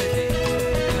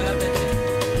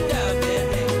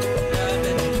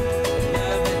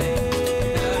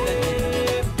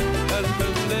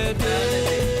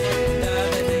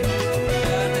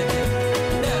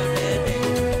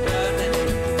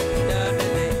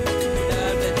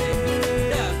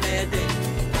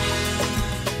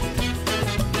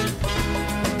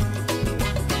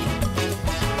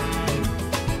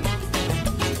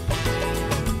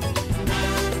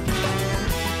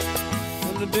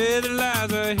 Day that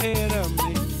lies ahead of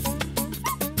me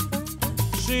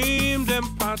seemed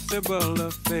impossible to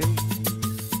face,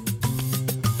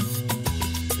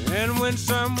 and when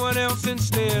someone else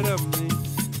instead of me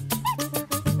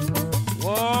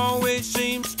always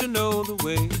seems to know the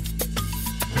way,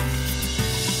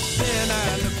 then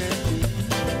I look at you,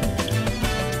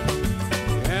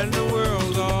 and the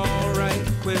world's alright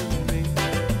with me.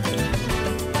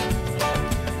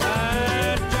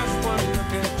 I just want to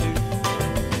look at you,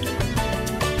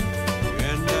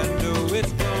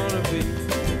 it's gonna be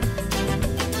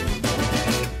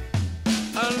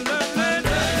a lovely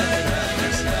day.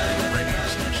 This is the radio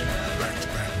station.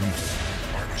 Back-to-back music.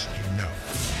 Artists you know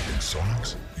and songs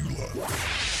you love.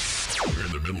 We're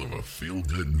in the middle of a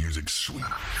feel-good music suite.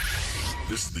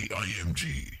 This is the IMG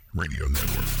Radio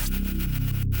Network.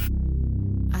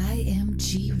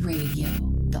 IMG Radio,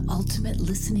 the ultimate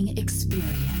listening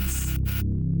experience.